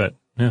eggs, but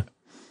yeah.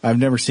 I've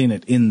never seen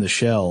it in the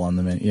shell on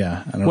the menu.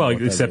 Yeah. I don't know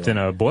except in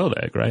a boiled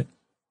egg, right?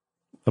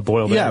 A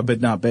boiled egg. Yeah,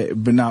 but not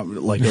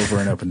like over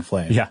an open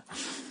flame. Yeah.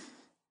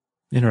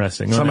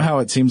 Interesting. Somehow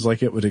it seems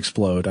like it would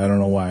explode. I don't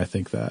know why I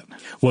think that.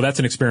 Well, that's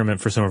an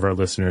experiment for some of our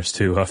listeners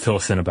to fill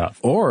us in about.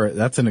 Or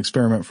that's an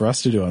experiment for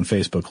us to do on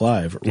Facebook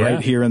Live right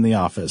here in the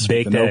office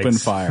Baked with an eggs. open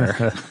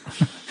fire.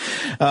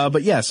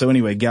 But yeah, so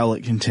anyway,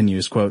 Gowlett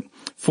continues, quote,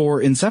 "For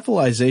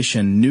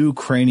encephalization, new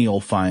cranial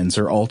finds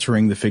are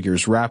altering the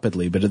figures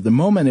rapidly, but at the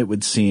moment it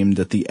would seem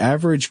that the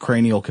average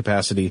cranial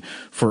capacity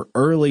for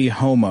early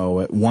Homo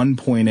at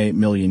 1.8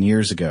 million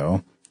years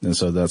ago," and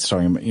so that's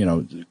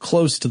talking,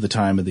 close to the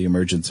time of the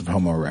emergence of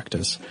Homo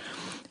erectus,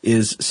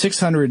 "is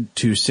 600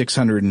 to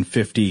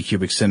 650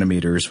 cubic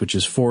centimeters, which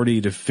is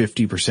 40 to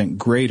 50%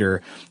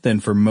 greater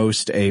than for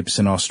most apes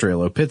and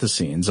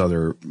Australopithecines,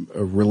 other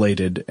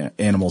related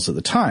animals at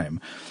the time.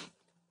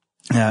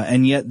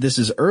 And yet this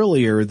is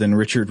earlier than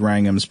Richard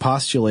Wrangham's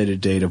postulated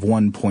date of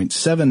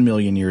 1.7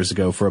 million years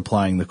ago for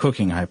applying the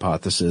cooking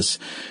hypothesis.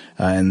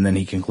 And then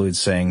he concludes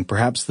saying,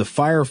 perhaps the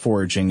fire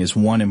foraging is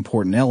one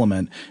important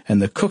element,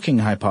 and the cooking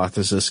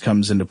hypothesis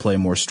comes into play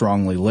more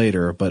strongly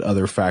later, but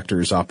other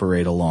factors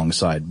operate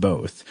alongside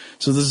both.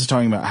 So this is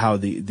talking about how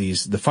the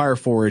fire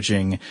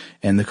foraging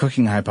and the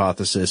cooking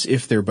hypothesis,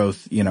 if they're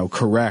both,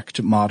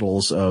 correct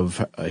models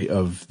of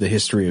the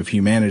history of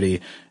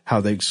humanity,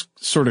 how they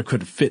sort of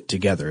could fit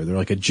together. They're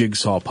like a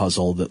jigsaw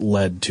puzzle that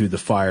led to the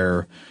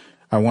fire.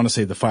 I want to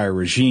say the fire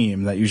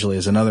regime. That usually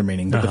has another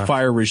meaning, but the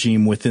fire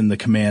regime within the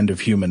command of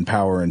human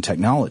power and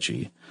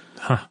technology.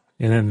 And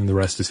then the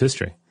rest is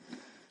history.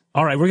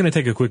 All right, we're going to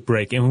take a quick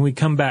break, and when we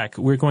come back,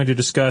 we're going to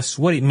discuss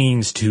what it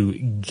means to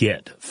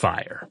get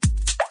fire.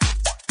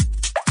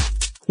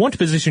 Want to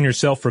position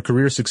yourself for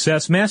career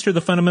success? Master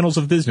the fundamentals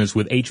of business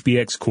with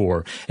HBX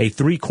Core, a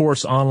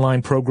 3-course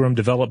online program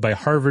developed by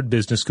Harvard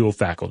Business School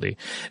faculty.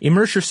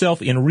 Immerse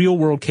yourself in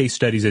real-world case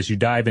studies as you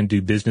dive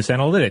into business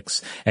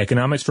analytics,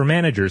 economics for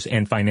managers,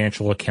 and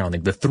financial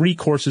accounting, the 3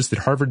 courses that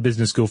Harvard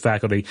Business School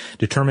faculty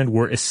determined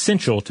were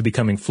essential to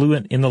becoming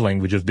fluent in the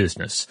language of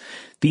business.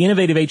 The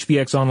innovative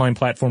HBX online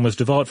platform was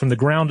developed from the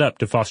ground up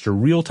to foster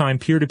real-time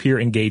peer-to-peer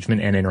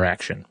engagement and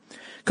interaction.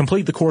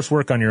 Complete the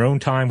coursework on your own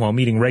time while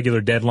meeting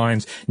regular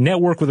deadlines,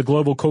 network with a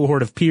global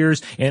cohort of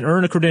peers, and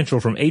earn a credential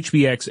from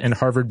HBX and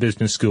Harvard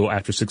Business School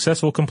after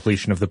successful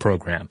completion of the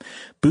program.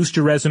 Boost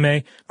your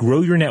resume, grow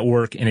your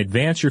network, and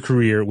advance your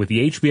career with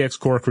the HBX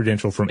Core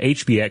credential from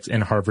HBX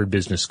and Harvard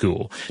Business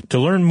School. To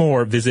learn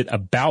more, visit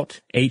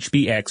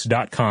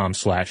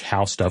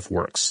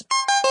abouthbx.com/howstuffworks.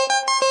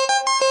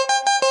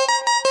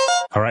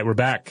 All right, we're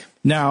back.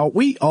 Now,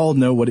 we all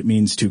know what it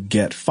means to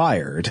get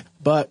fired,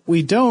 but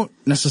we don't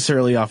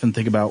necessarily often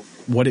think about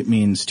what it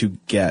means to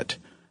get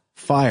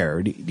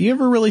fired. Do you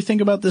ever really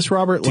think about this,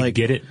 Robert? To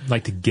get it,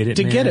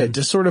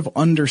 to sort of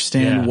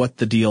understand what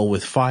the deal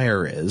with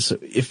fire is.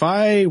 If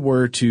I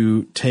were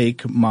to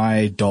take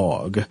my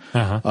dog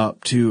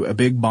up to a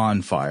big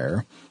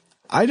bonfire,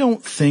 I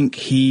don't think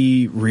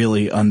he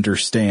really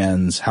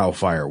understands how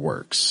fire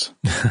works.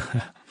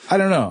 I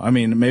don't know. I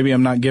mean, maybe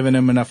I'm not giving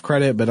him enough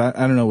credit, but I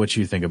don't know what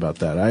you think about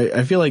that.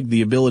 I feel like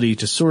the ability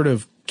to sort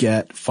of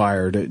get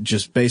fire, to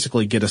just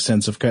basically get a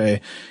sense of,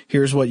 okay,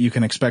 here's what you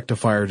can expect a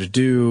fire to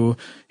do.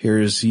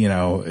 Here's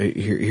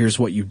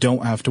what you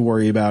don't have to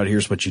worry about.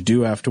 Here's what you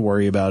do have to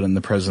worry about in the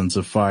presence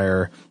of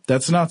fire.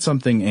 That's not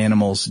something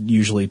animals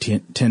usually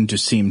tend to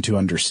seem to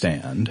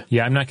understand.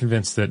 Yeah, I'm not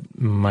convinced that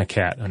my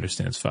cat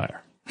understands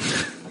fire.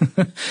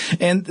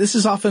 And this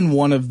is often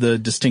one of the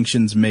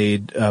distinctions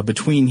made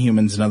between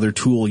humans and other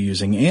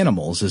tool-using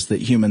animals, is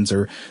that humans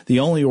are the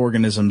only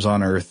organisms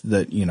on Earth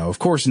that, of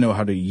course, know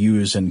how to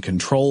use and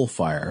control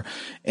fire.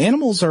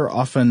 Animals are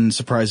often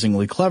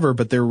surprisingly clever,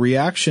 but their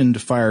reaction to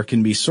fire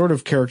can be sort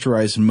of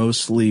characterized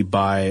mostly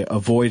by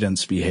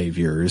avoidance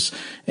behaviors.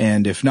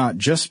 And if not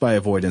just by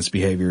avoidance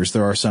behaviors,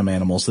 there are some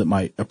animals that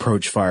might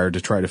approach fire to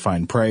try to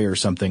find prey or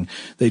something.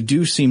 They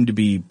do seem to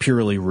be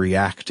purely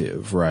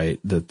reactive, right?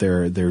 That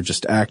they're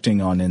just acting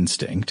on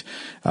instinct.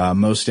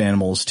 Most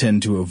animals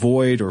tend to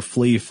avoid or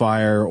flee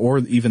fire or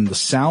even the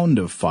sound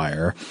of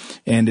fire.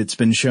 And it's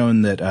been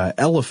shown that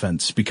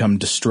elephants become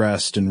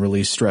distressed and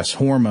release stress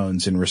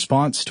hormones in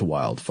response to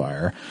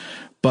wildfire.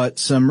 But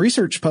some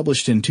research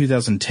published in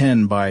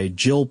 2010 by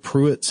Jill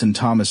Pruitz and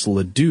Thomas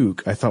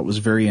LeDuc I thought was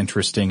very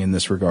interesting in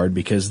this regard,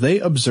 because they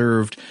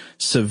observed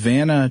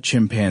savanna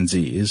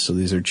chimpanzees. So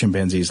these are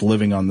chimpanzees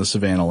living on the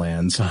savanna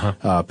lands,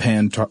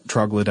 Pan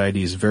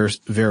troglodytes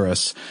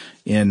verus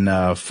in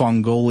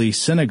Fongoli,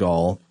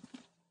 Senegal.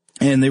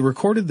 And they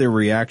recorded their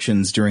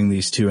reactions during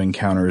these 2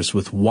 encounters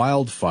with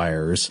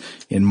wildfires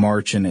in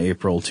March and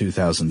April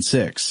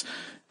 2006.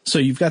 So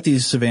you've got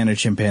these savanna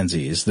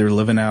chimpanzees. They're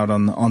living out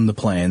on the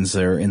plains.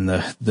 They're in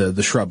the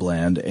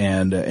shrubland,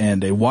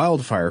 and a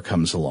wildfire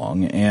comes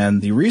along. And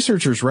the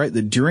researchers write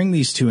that during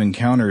these 2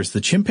 encounters,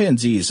 the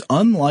chimpanzees,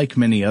 unlike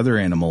many other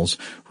animals,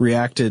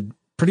 reacted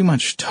pretty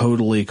much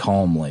totally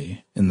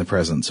calmly in the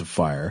presence of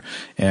fire.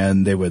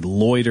 And they would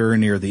loiter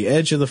near the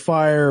edge of the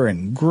fire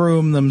and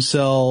groom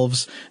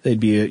themselves. They'd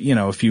be,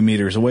 a few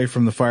meters away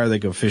from the fire.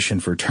 They'd go fishing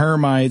for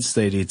termites.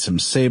 They'd eat some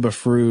ceiba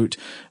fruit.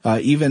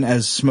 Even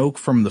as smoke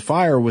from the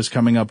fire was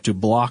coming up to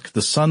block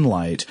the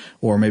sunlight,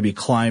 or maybe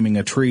climbing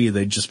a tree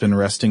they'd just been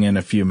resting in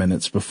a few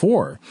minutes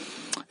before.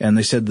 And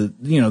they said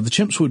that, the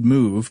chimps would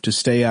move to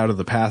stay out of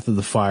the path of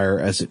the fire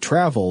as it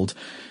traveled.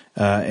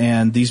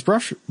 And these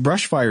brush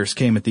fires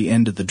came at the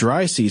end of the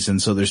dry season,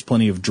 so there's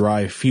plenty of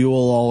dry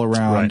fuel all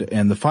around,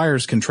 and the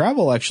fires can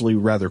travel actually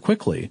rather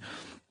quickly.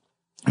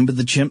 But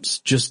the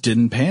chimps just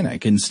didn't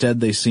panic. Instead,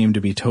 they seemed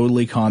to be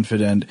totally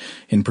confident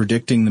in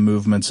predicting the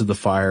movements of the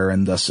fire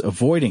and thus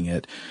avoiding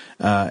it.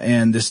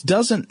 And this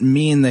doesn't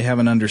mean they have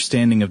an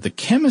understanding of the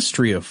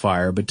chemistry of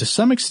fire, but to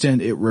some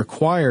extent it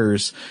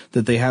requires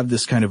that they have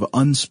this kind of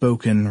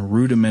unspoken,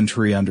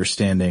 rudimentary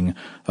understanding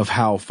of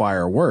how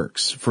fire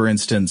works. For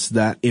instance,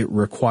 that it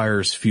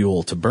requires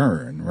fuel to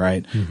burn,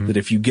 right? Mm-hmm. That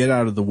if you get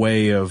out of the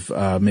way of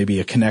maybe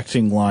a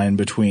connecting line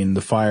between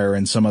the fire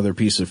and some other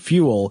piece of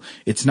fuel,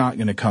 it's not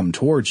going to come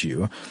towards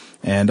you.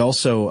 And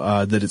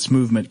also that its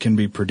movement can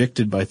be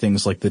predicted by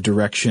things like the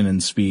direction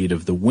and speed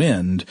of the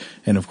wind,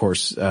 and of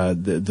course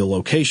the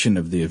location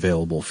of the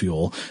available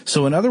fuel.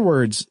 So in other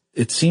words,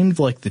 it seemed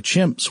like the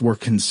chimps were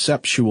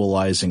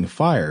conceptualizing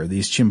fire.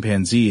 These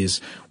chimpanzees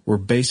were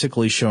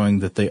basically showing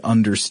that they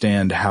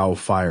understand how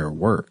fire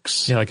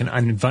works. Yeah, like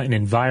an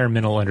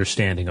environmental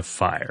understanding of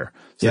fire.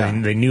 So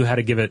they knew how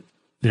to give it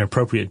an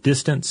appropriate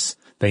distance.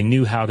 They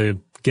knew how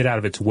to get out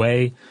of its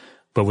way,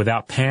 but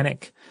without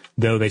panic.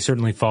 Though they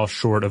certainly fall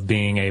short of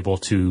being able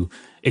to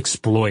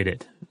exploit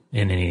it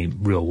in any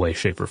real way,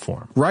 shape, or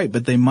form. Right,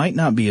 but they might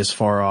not be as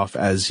far off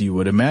as you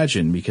would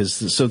imagine,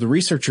 because so the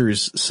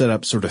researchers set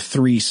up sort of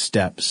 3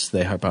 steps,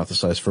 they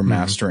hypothesize, for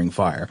mastering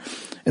fire.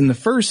 And the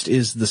first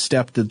is the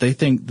step that they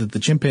think that the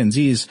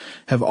chimpanzees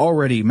have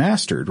already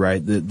mastered,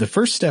 right? The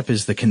first step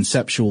is the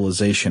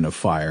conceptualization of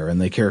fire, and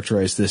they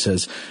characterize this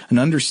as an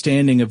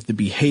understanding of the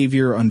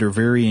behavior under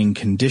varying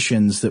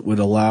conditions that would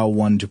allow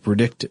one to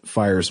predict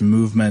fire's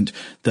movement,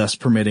 thus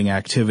permitting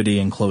activity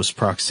in close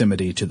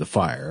proximity to the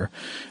fire.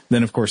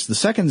 Then, of course, the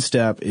second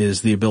step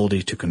is the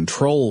ability to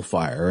control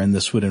fire, and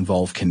this would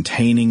involve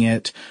containing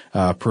it,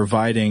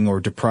 providing or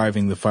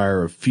depriving the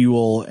fire of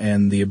fuel,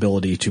 and the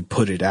ability to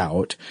put it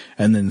out.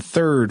 And then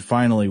third,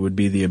 finally, would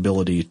be the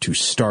ability to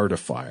start a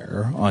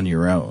fire on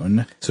your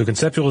own. So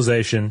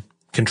conceptualization,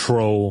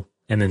 control,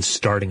 and then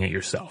starting it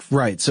yourself.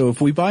 Right. So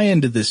if we buy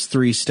into this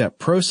 3-step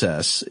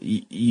process,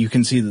 you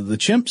can see that the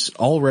chimps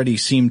already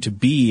seem to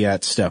be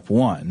at step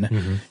 1.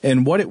 Mm-hmm.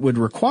 And what it would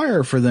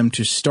require for them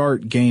to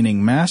start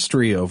gaining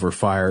mastery over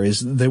fire is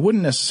they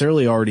wouldn't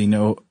necessarily already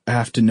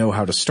have to know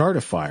how to start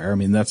a fire. I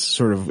mean, that's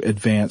sort of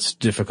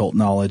advanced, difficult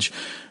knowledge.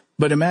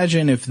 But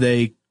imagine if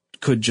they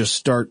could just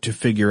start to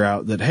figure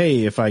out that,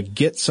 hey, if I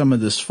get some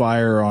of this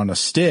fire on a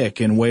stick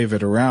and wave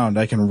it around,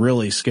 I can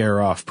really scare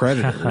off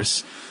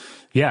predators.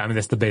 Yeah, I mean,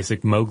 that's the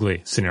basic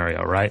Mowgli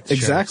scenario, right?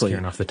 Exactly.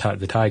 Scaring off the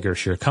tiger,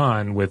 Shere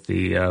Khan, with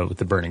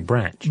the burning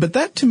branch. But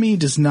that, to me,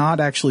 does not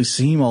actually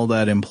seem all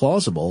that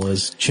implausible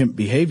as chimp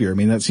behavior. I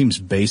mean, that seems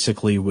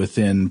basically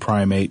within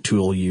primate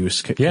tool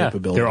use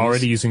capabilities. They're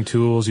already using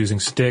tools, using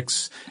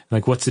sticks.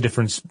 Like, what's the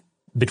difference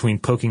between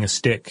poking a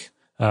stick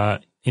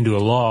into a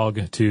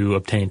log to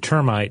obtain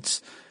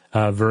termites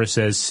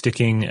versus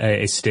sticking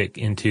a stick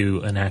into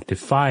an active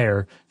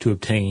fire to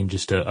obtain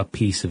just a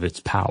piece of its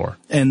power?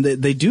 And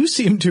they do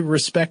seem to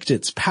respect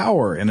its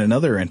power in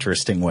another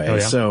interesting way. Oh, yeah?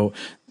 So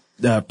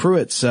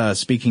Pruitt's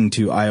speaking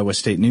to Iowa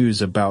State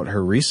News about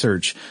her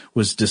research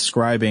was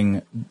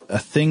describing a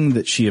thing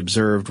that she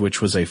observed,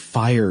 which was a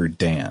fire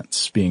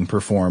dance being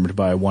performed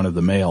by one of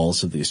the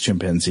males of these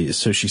chimpanzees.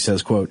 So she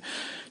says, quote,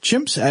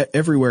 "Chimps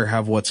everywhere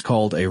have what's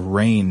called a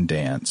rain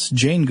dance.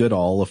 Jane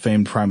Goodall, a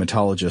famed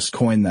primatologist,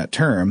 coined that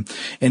term,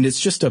 and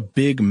it's just a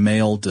big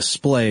male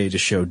display to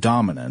show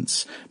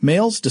dominance.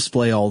 Males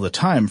display all the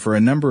time for a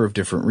number of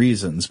different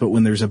reasons, but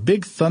when there's a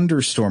big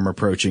thunderstorm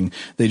approaching,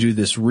 they do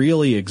this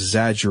really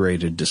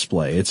exaggerated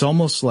display. It's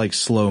almost like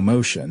slow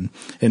motion.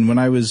 And when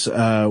I was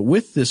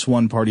with this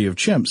one party of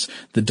chimps,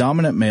 the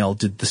dominant male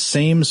did the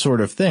same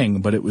sort of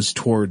thing, but it was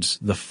towards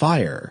the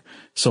fire.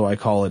 So I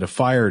call it a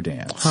fire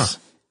dance." Huh.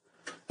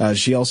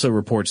 She also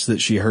reports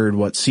that she heard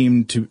what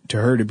seemed to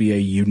her to be a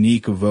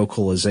unique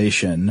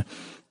vocalization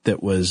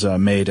that was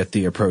made at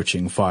the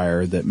approaching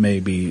fire that may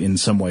be in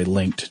some way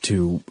linked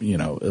to,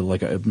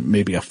 like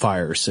maybe a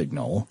fire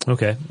signal.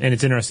 Okay. And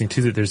it's interesting,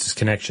 too, that there's this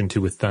connection,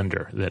 too, with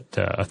thunder, that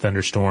a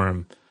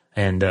thunderstorm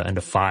and a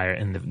fire,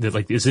 and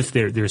like as if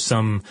there's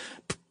some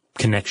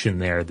connection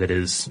there that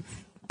is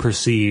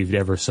perceived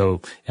however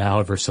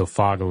so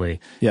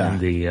foggily in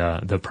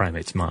the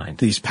primate's mind.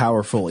 These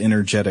powerful,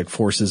 energetic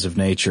forces of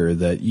nature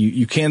that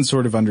you can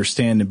sort of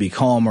understand and be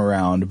calm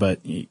around,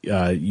 but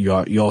you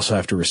also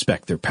have to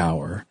respect their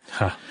power.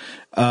 Huh.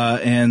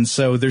 And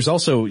so there's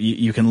also,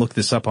 you can look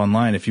this up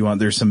online if you want,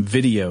 there's some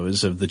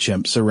videos of the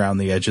chimps around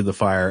the edge of the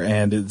fire,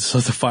 and so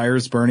the fire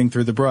is burning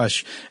through the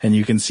brush, and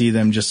you can see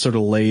them just sort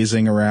of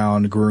lazing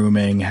around,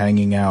 grooming,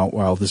 hanging out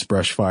while this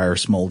brush fire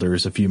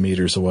smolders a few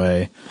meters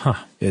away. Huh.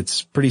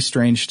 It's pretty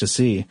strange to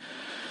see.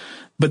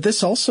 But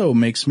this also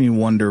makes me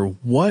wonder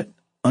what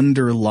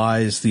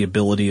underlies the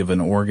ability of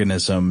an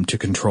organism to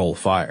control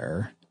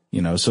fire.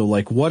 So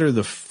like, what are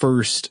the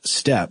first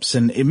steps?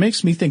 And it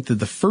makes me think that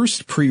the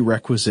first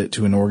prerequisite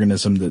to an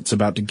organism that's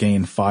about to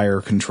gain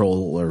fire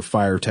control or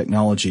fire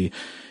technology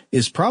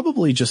is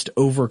probably just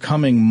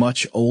overcoming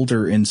much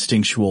older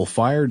instinctual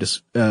fire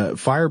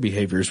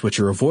behaviors, which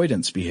are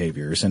avoidance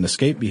behaviors and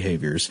escape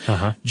behaviors.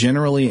 Uh-huh.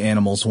 Generally,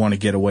 animals want to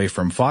get away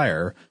from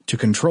fire. To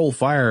control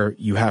fire,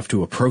 you have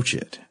to approach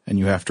it, and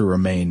you have to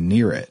remain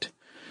near it.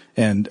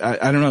 And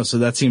I don't know. So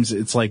that seems,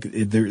 it's like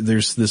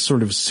there's this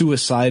sort of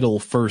suicidal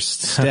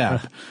first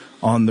step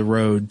on the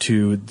road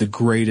to the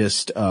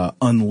greatest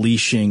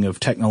unleashing of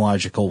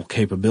technological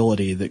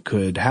capability that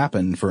could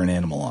happen for an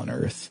animal on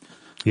Earth.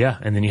 Yeah,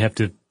 and then you have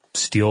to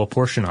steal a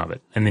portion of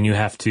it, and then you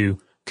have to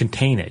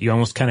contain it. You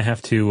almost kind of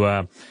have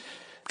to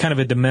kind of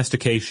a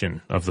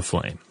domestication of the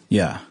flame.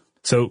 Yeah.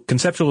 So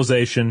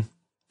conceptualization,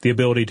 the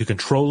ability to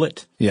control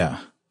it,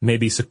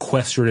 maybe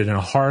sequester it in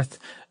a hearth,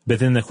 but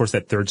then, of course,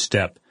 that third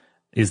step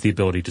is the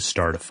ability to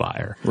start a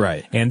fire.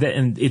 Right. And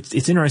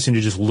it's interesting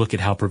to just look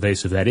at how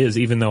pervasive that is,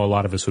 even though a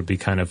lot of us would be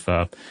kind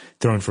of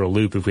thrown for a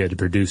loop if we had to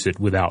produce it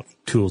without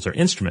tools or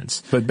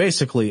instruments. But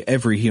basically,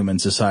 every human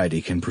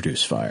society can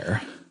produce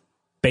fire.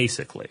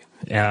 Basically.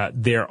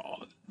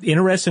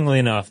 Interestingly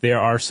enough, there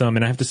are some,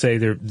 and I have to say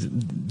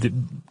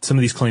some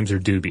of these claims are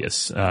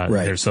dubious. Right.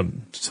 There's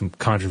some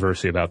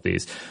controversy about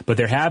these. But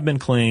there have been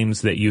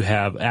claims that you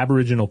have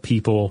Aboriginal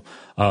people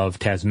of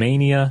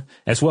Tasmania,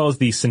 as well as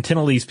the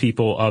Sentinelese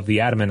people of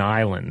the Andaman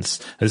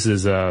Islands. This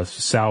is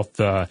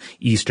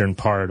southeastern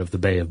part of the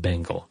Bay of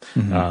Bengal.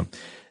 Mm-hmm.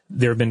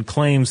 There have been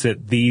claims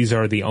that these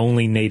are the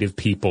only native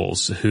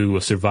peoples who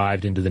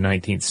survived into the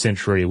 19th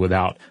century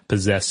without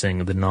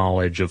possessing the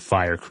knowledge of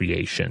fire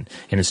creation,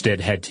 and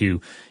instead had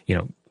to,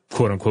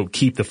 quote unquote,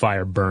 keep the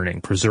fire burning,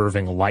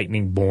 preserving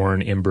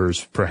lightning-born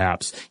embers,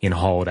 perhaps, in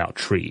hollowed-out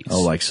trees.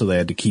 Oh, so they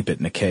had to keep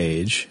it in a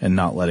cage and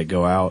not let it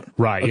go out?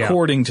 Right,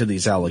 According to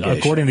these allegations.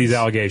 According to these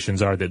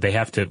allegations are that they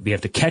have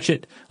to catch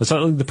it. It's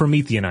like the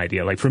Promethean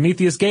idea. Like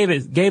Prometheus gave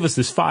us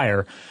this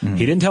fire. Mm-hmm.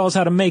 He didn't tell us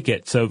how to make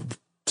it, so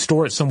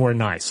store it somewhere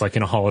nice, like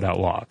in a hollowed-out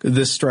log.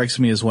 This strikes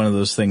me as one of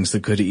those things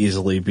that could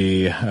easily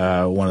be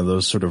one of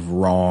those sort of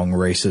wrong,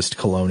 racist,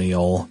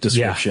 colonial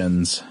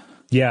descriptions.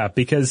 Yeah,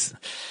 because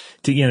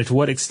to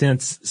what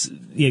extent,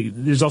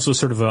 there's also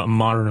sort of a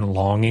modern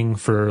longing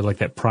for like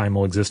that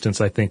primal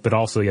existence, I think, but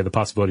also, the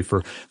possibility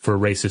for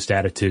racist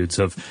attitudes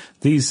of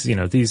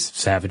these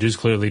savages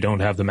clearly don't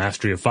have the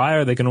mastery of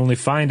fire. They can only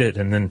find it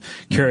and then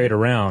carry it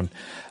around.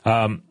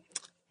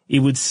 It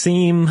would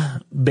seem,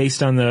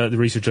 based on the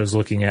research I was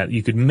looking at,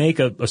 you could make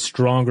a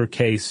stronger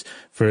case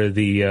for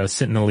the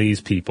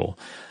Sentinelese people.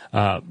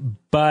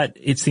 But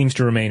it seems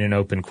to remain an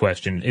open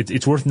question.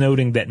 It's worth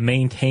noting that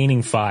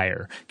maintaining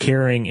fire,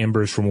 carrying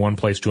embers from one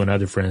place to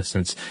another, for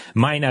instance,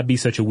 might not be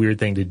such a weird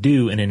thing to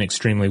do in an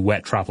extremely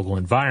wet tropical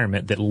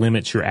environment that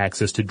limits your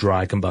access to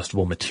dry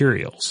combustible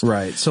materials.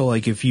 Right. So,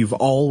 if you've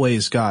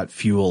always got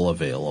fuel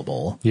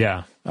available.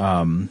 Yeah.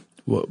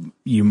 Well,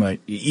 you might,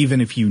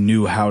 even if you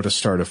knew how to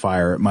start a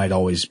fire, it might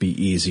always be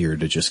easier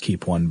to just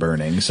keep one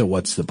burning. So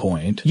what's the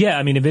point? Yeah,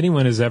 I mean, if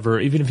anyone has ever,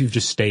 even if you've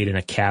just stayed in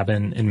a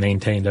cabin and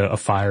maintained a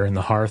fire in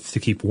the hearth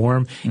to keep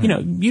warm,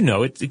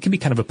 mm-hmm. It can be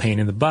kind of a pain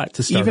in the butt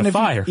to start a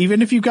fire.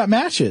 Even if you've got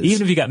matches.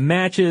 Even if you got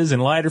matches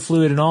and lighter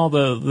fluid and all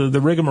the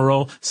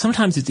rigmarole,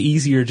 sometimes it's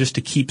easier just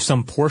to keep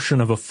some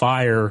portion of a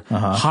fire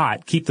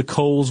hot, keep the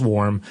coals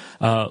warm,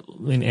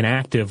 and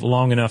active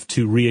long enough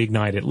to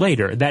reignite it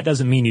later. That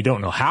doesn't mean you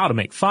don't know how to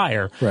make fire.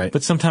 Right.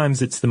 But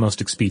sometimes it's the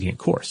most expedient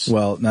course.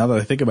 Well, now that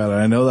I think about it,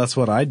 I know that's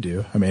what I'd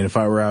do. I mean, if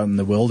I were out in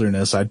the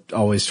wilderness, I'd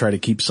always try to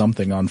keep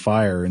something on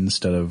fire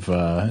instead of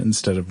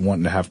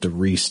wanting to have to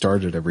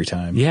restart it every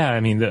time. Yeah, I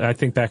mean, I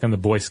think back on the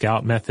Boy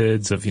Scout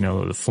methods of,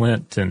 the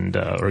flint and,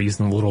 or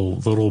using the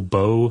little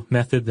bow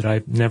method that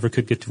I never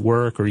could get to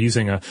work, or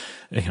using a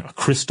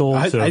crystal.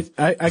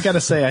 I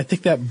gotta say, I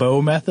think that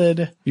bow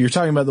method, you're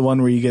talking about the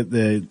one where you get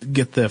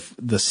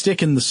the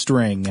stick in the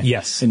string.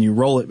 Yes. And you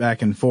roll it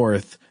back and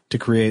forth to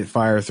create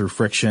fire through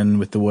friction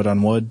with the wood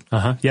on wood.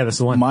 Yeah, that's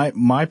the one.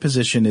 My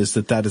position is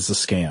that is a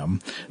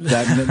scam.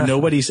 That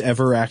nobody's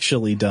ever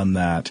actually done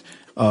that.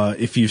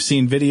 If you've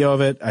seen video of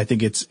it, I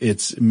think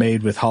it's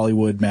made with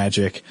Hollywood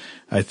magic.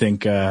 I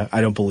think, I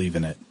don't believe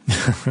in it.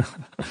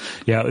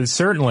 Yeah,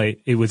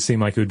 certainly it would seem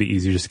like it would be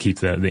easier just to keep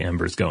the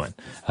embers going,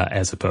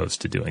 as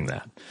opposed to doing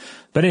that.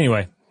 But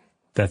anyway,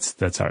 that's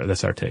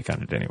our take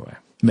on it anyway.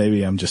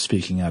 Maybe I'm just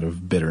speaking out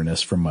of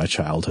bitterness from my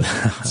childhood.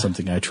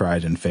 Something I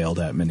tried and failed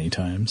at many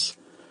times.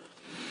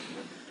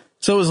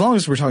 So as long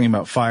as we're talking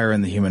about fire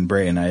in the human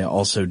brain, I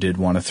also did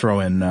want to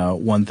throw in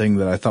one thing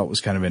that I thought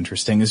was kind of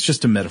interesting. It's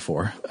just a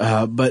metaphor.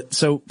 But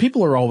so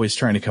people are always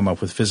trying to come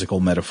up with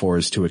physical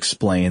metaphors to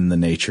explain the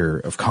nature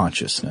of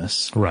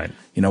consciousness. Right.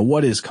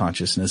 What is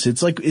consciousness?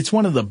 It's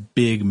one of the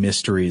big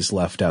mysteries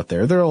left out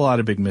there. There are a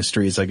lot of big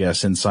mysteries, I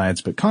guess, in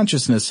science, but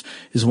consciousness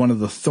is one of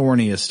the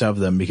thorniest of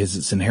them because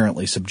it's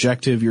inherently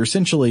subjective. You're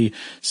essentially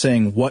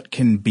saying what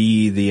can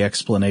be the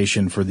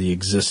explanation for the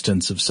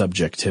existence of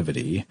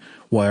subjectivity.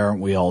 Why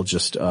aren't we all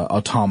just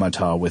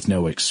automata with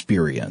no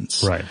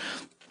experience? Right.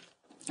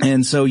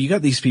 And so you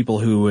got these people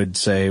who would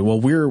say, well,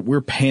 we're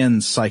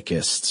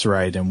panpsychists,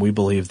 right? And we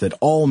believe that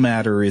all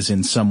matter is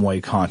in some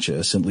way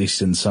conscious, at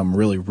least in some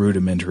really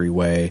rudimentary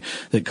way,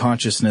 that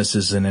consciousness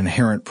is an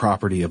inherent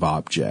property of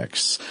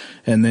objects.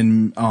 And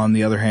then on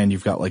the other hand,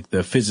 you've got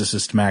the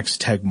physicist Max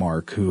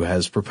Tegmark, who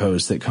has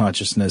proposed that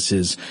consciousness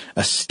is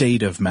a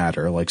state of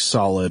matter, like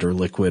solid or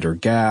liquid or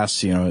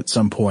gas. At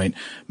some point,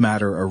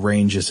 matter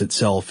arranges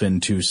itself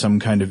into some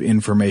kind of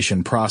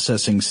information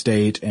processing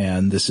state,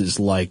 and this is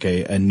like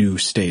a new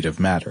state of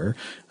matter.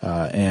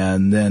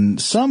 And then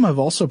some have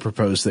also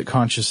proposed that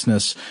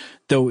consciousness,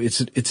 though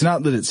it's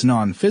not that it's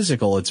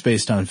non-physical, it's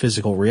based on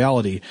physical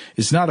reality,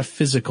 is not a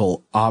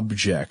physical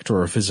object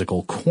or a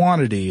physical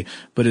quantity,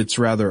 but it's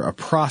rather a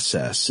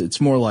process.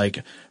 It's more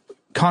like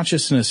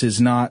consciousness is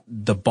not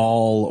the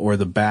ball or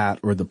the bat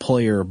or the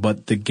player,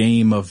 but the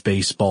game of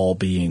baseball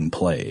being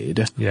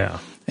played. Yeah.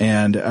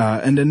 And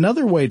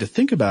another way to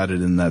think about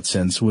it in that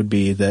sense would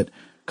be that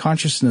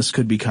consciousness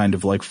could be kind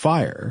of like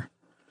fire.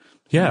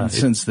 Yeah. In the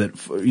sense that,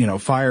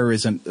 fire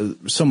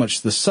isn't so much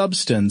the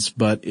substance,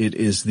 but it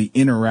is the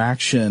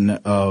interaction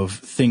of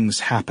things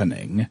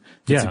happening.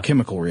 It's a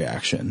chemical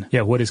reaction.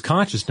 Yeah. What is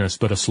consciousness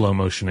but a slow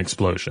motion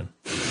explosion?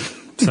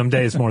 Some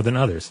days more than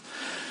others.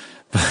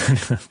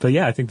 But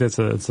yeah, I think it's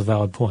a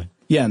valid point.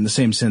 Yeah, in the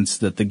same sense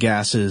that the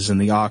gases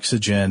and the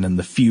oxygen and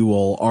the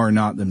fuel are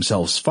not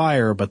themselves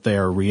fire, but they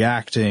are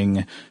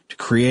reacting to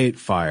create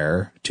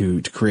fire,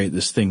 to create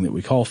this thing that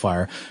we call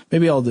fire.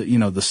 Maybe all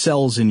the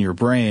cells in your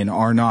brain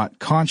are not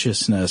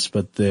consciousness,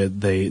 but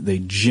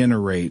they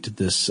generate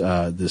this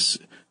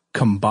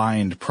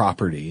combined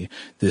property,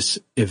 this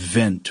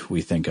event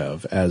we think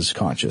of as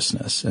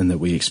consciousness and that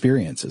we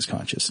experience as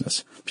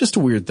consciousness. Just a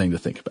weird thing to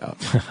think about.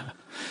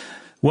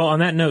 Well, on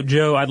that note,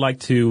 Joe, I'd like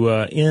to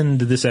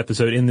end this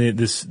episode,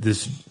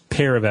 this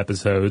pair of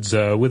episodes,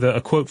 with a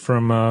quote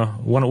from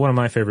one of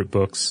my favorite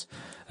books,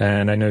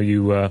 and I know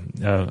you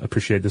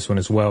appreciate this one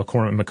as well.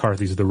 Cormac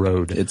McCarthy's The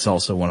Road. It's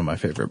also one of my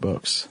favorite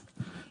books.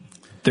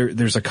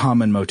 There's a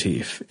common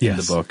motif in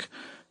the book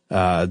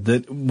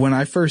that when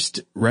I first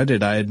read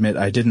it, I admit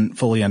I didn't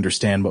fully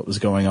understand what was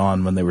going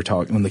on when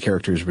the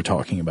characters were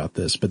talking about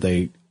this, but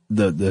the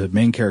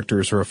main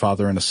characters are a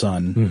father and a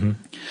son. Mm-hmm.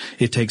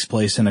 It takes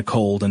place in a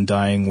cold and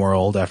dying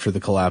world after the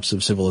collapse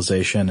of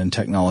civilization and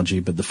technology,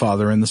 but the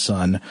father and the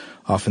son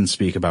often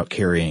speak about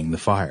carrying the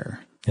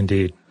fire.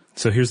 Indeed.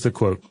 So here's the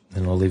quote,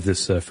 and I'll leave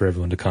this for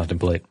everyone to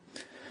contemplate.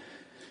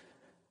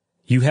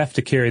 You have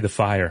to carry the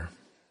fire.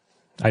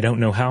 I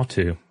don't know how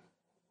to.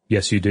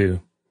 Yes, you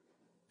do.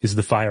 Is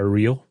the fire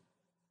real?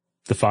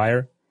 The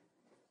fire?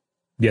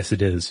 Yes,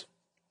 it is.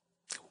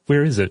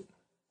 Where is it?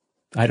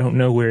 I don't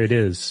know where it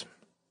is.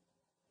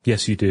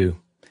 Yes, you do.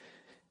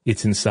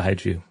 It's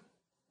inside you.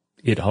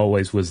 It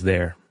always was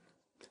there.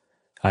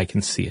 I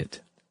can see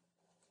it.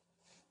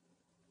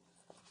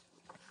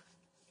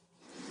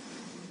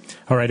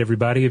 All right,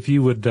 everybody, if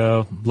you would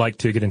like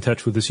to get in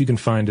touch with us, you can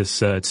find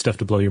us at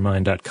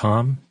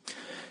stufftoblowyourmind.com.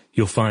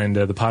 You'll find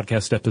the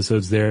podcast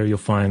episodes there. You'll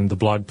find the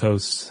blog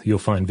posts. You'll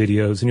find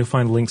videos, and you'll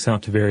find links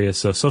out to various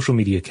social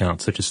media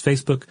accounts such as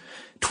Facebook,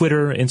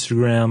 Twitter,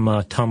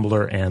 Instagram,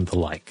 Tumblr, and the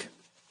like.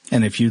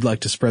 And if you'd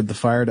like to spread the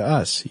fire to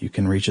us, you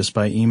can reach us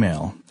by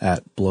email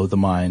at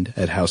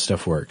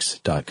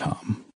blowthemind@howstuffworks.com.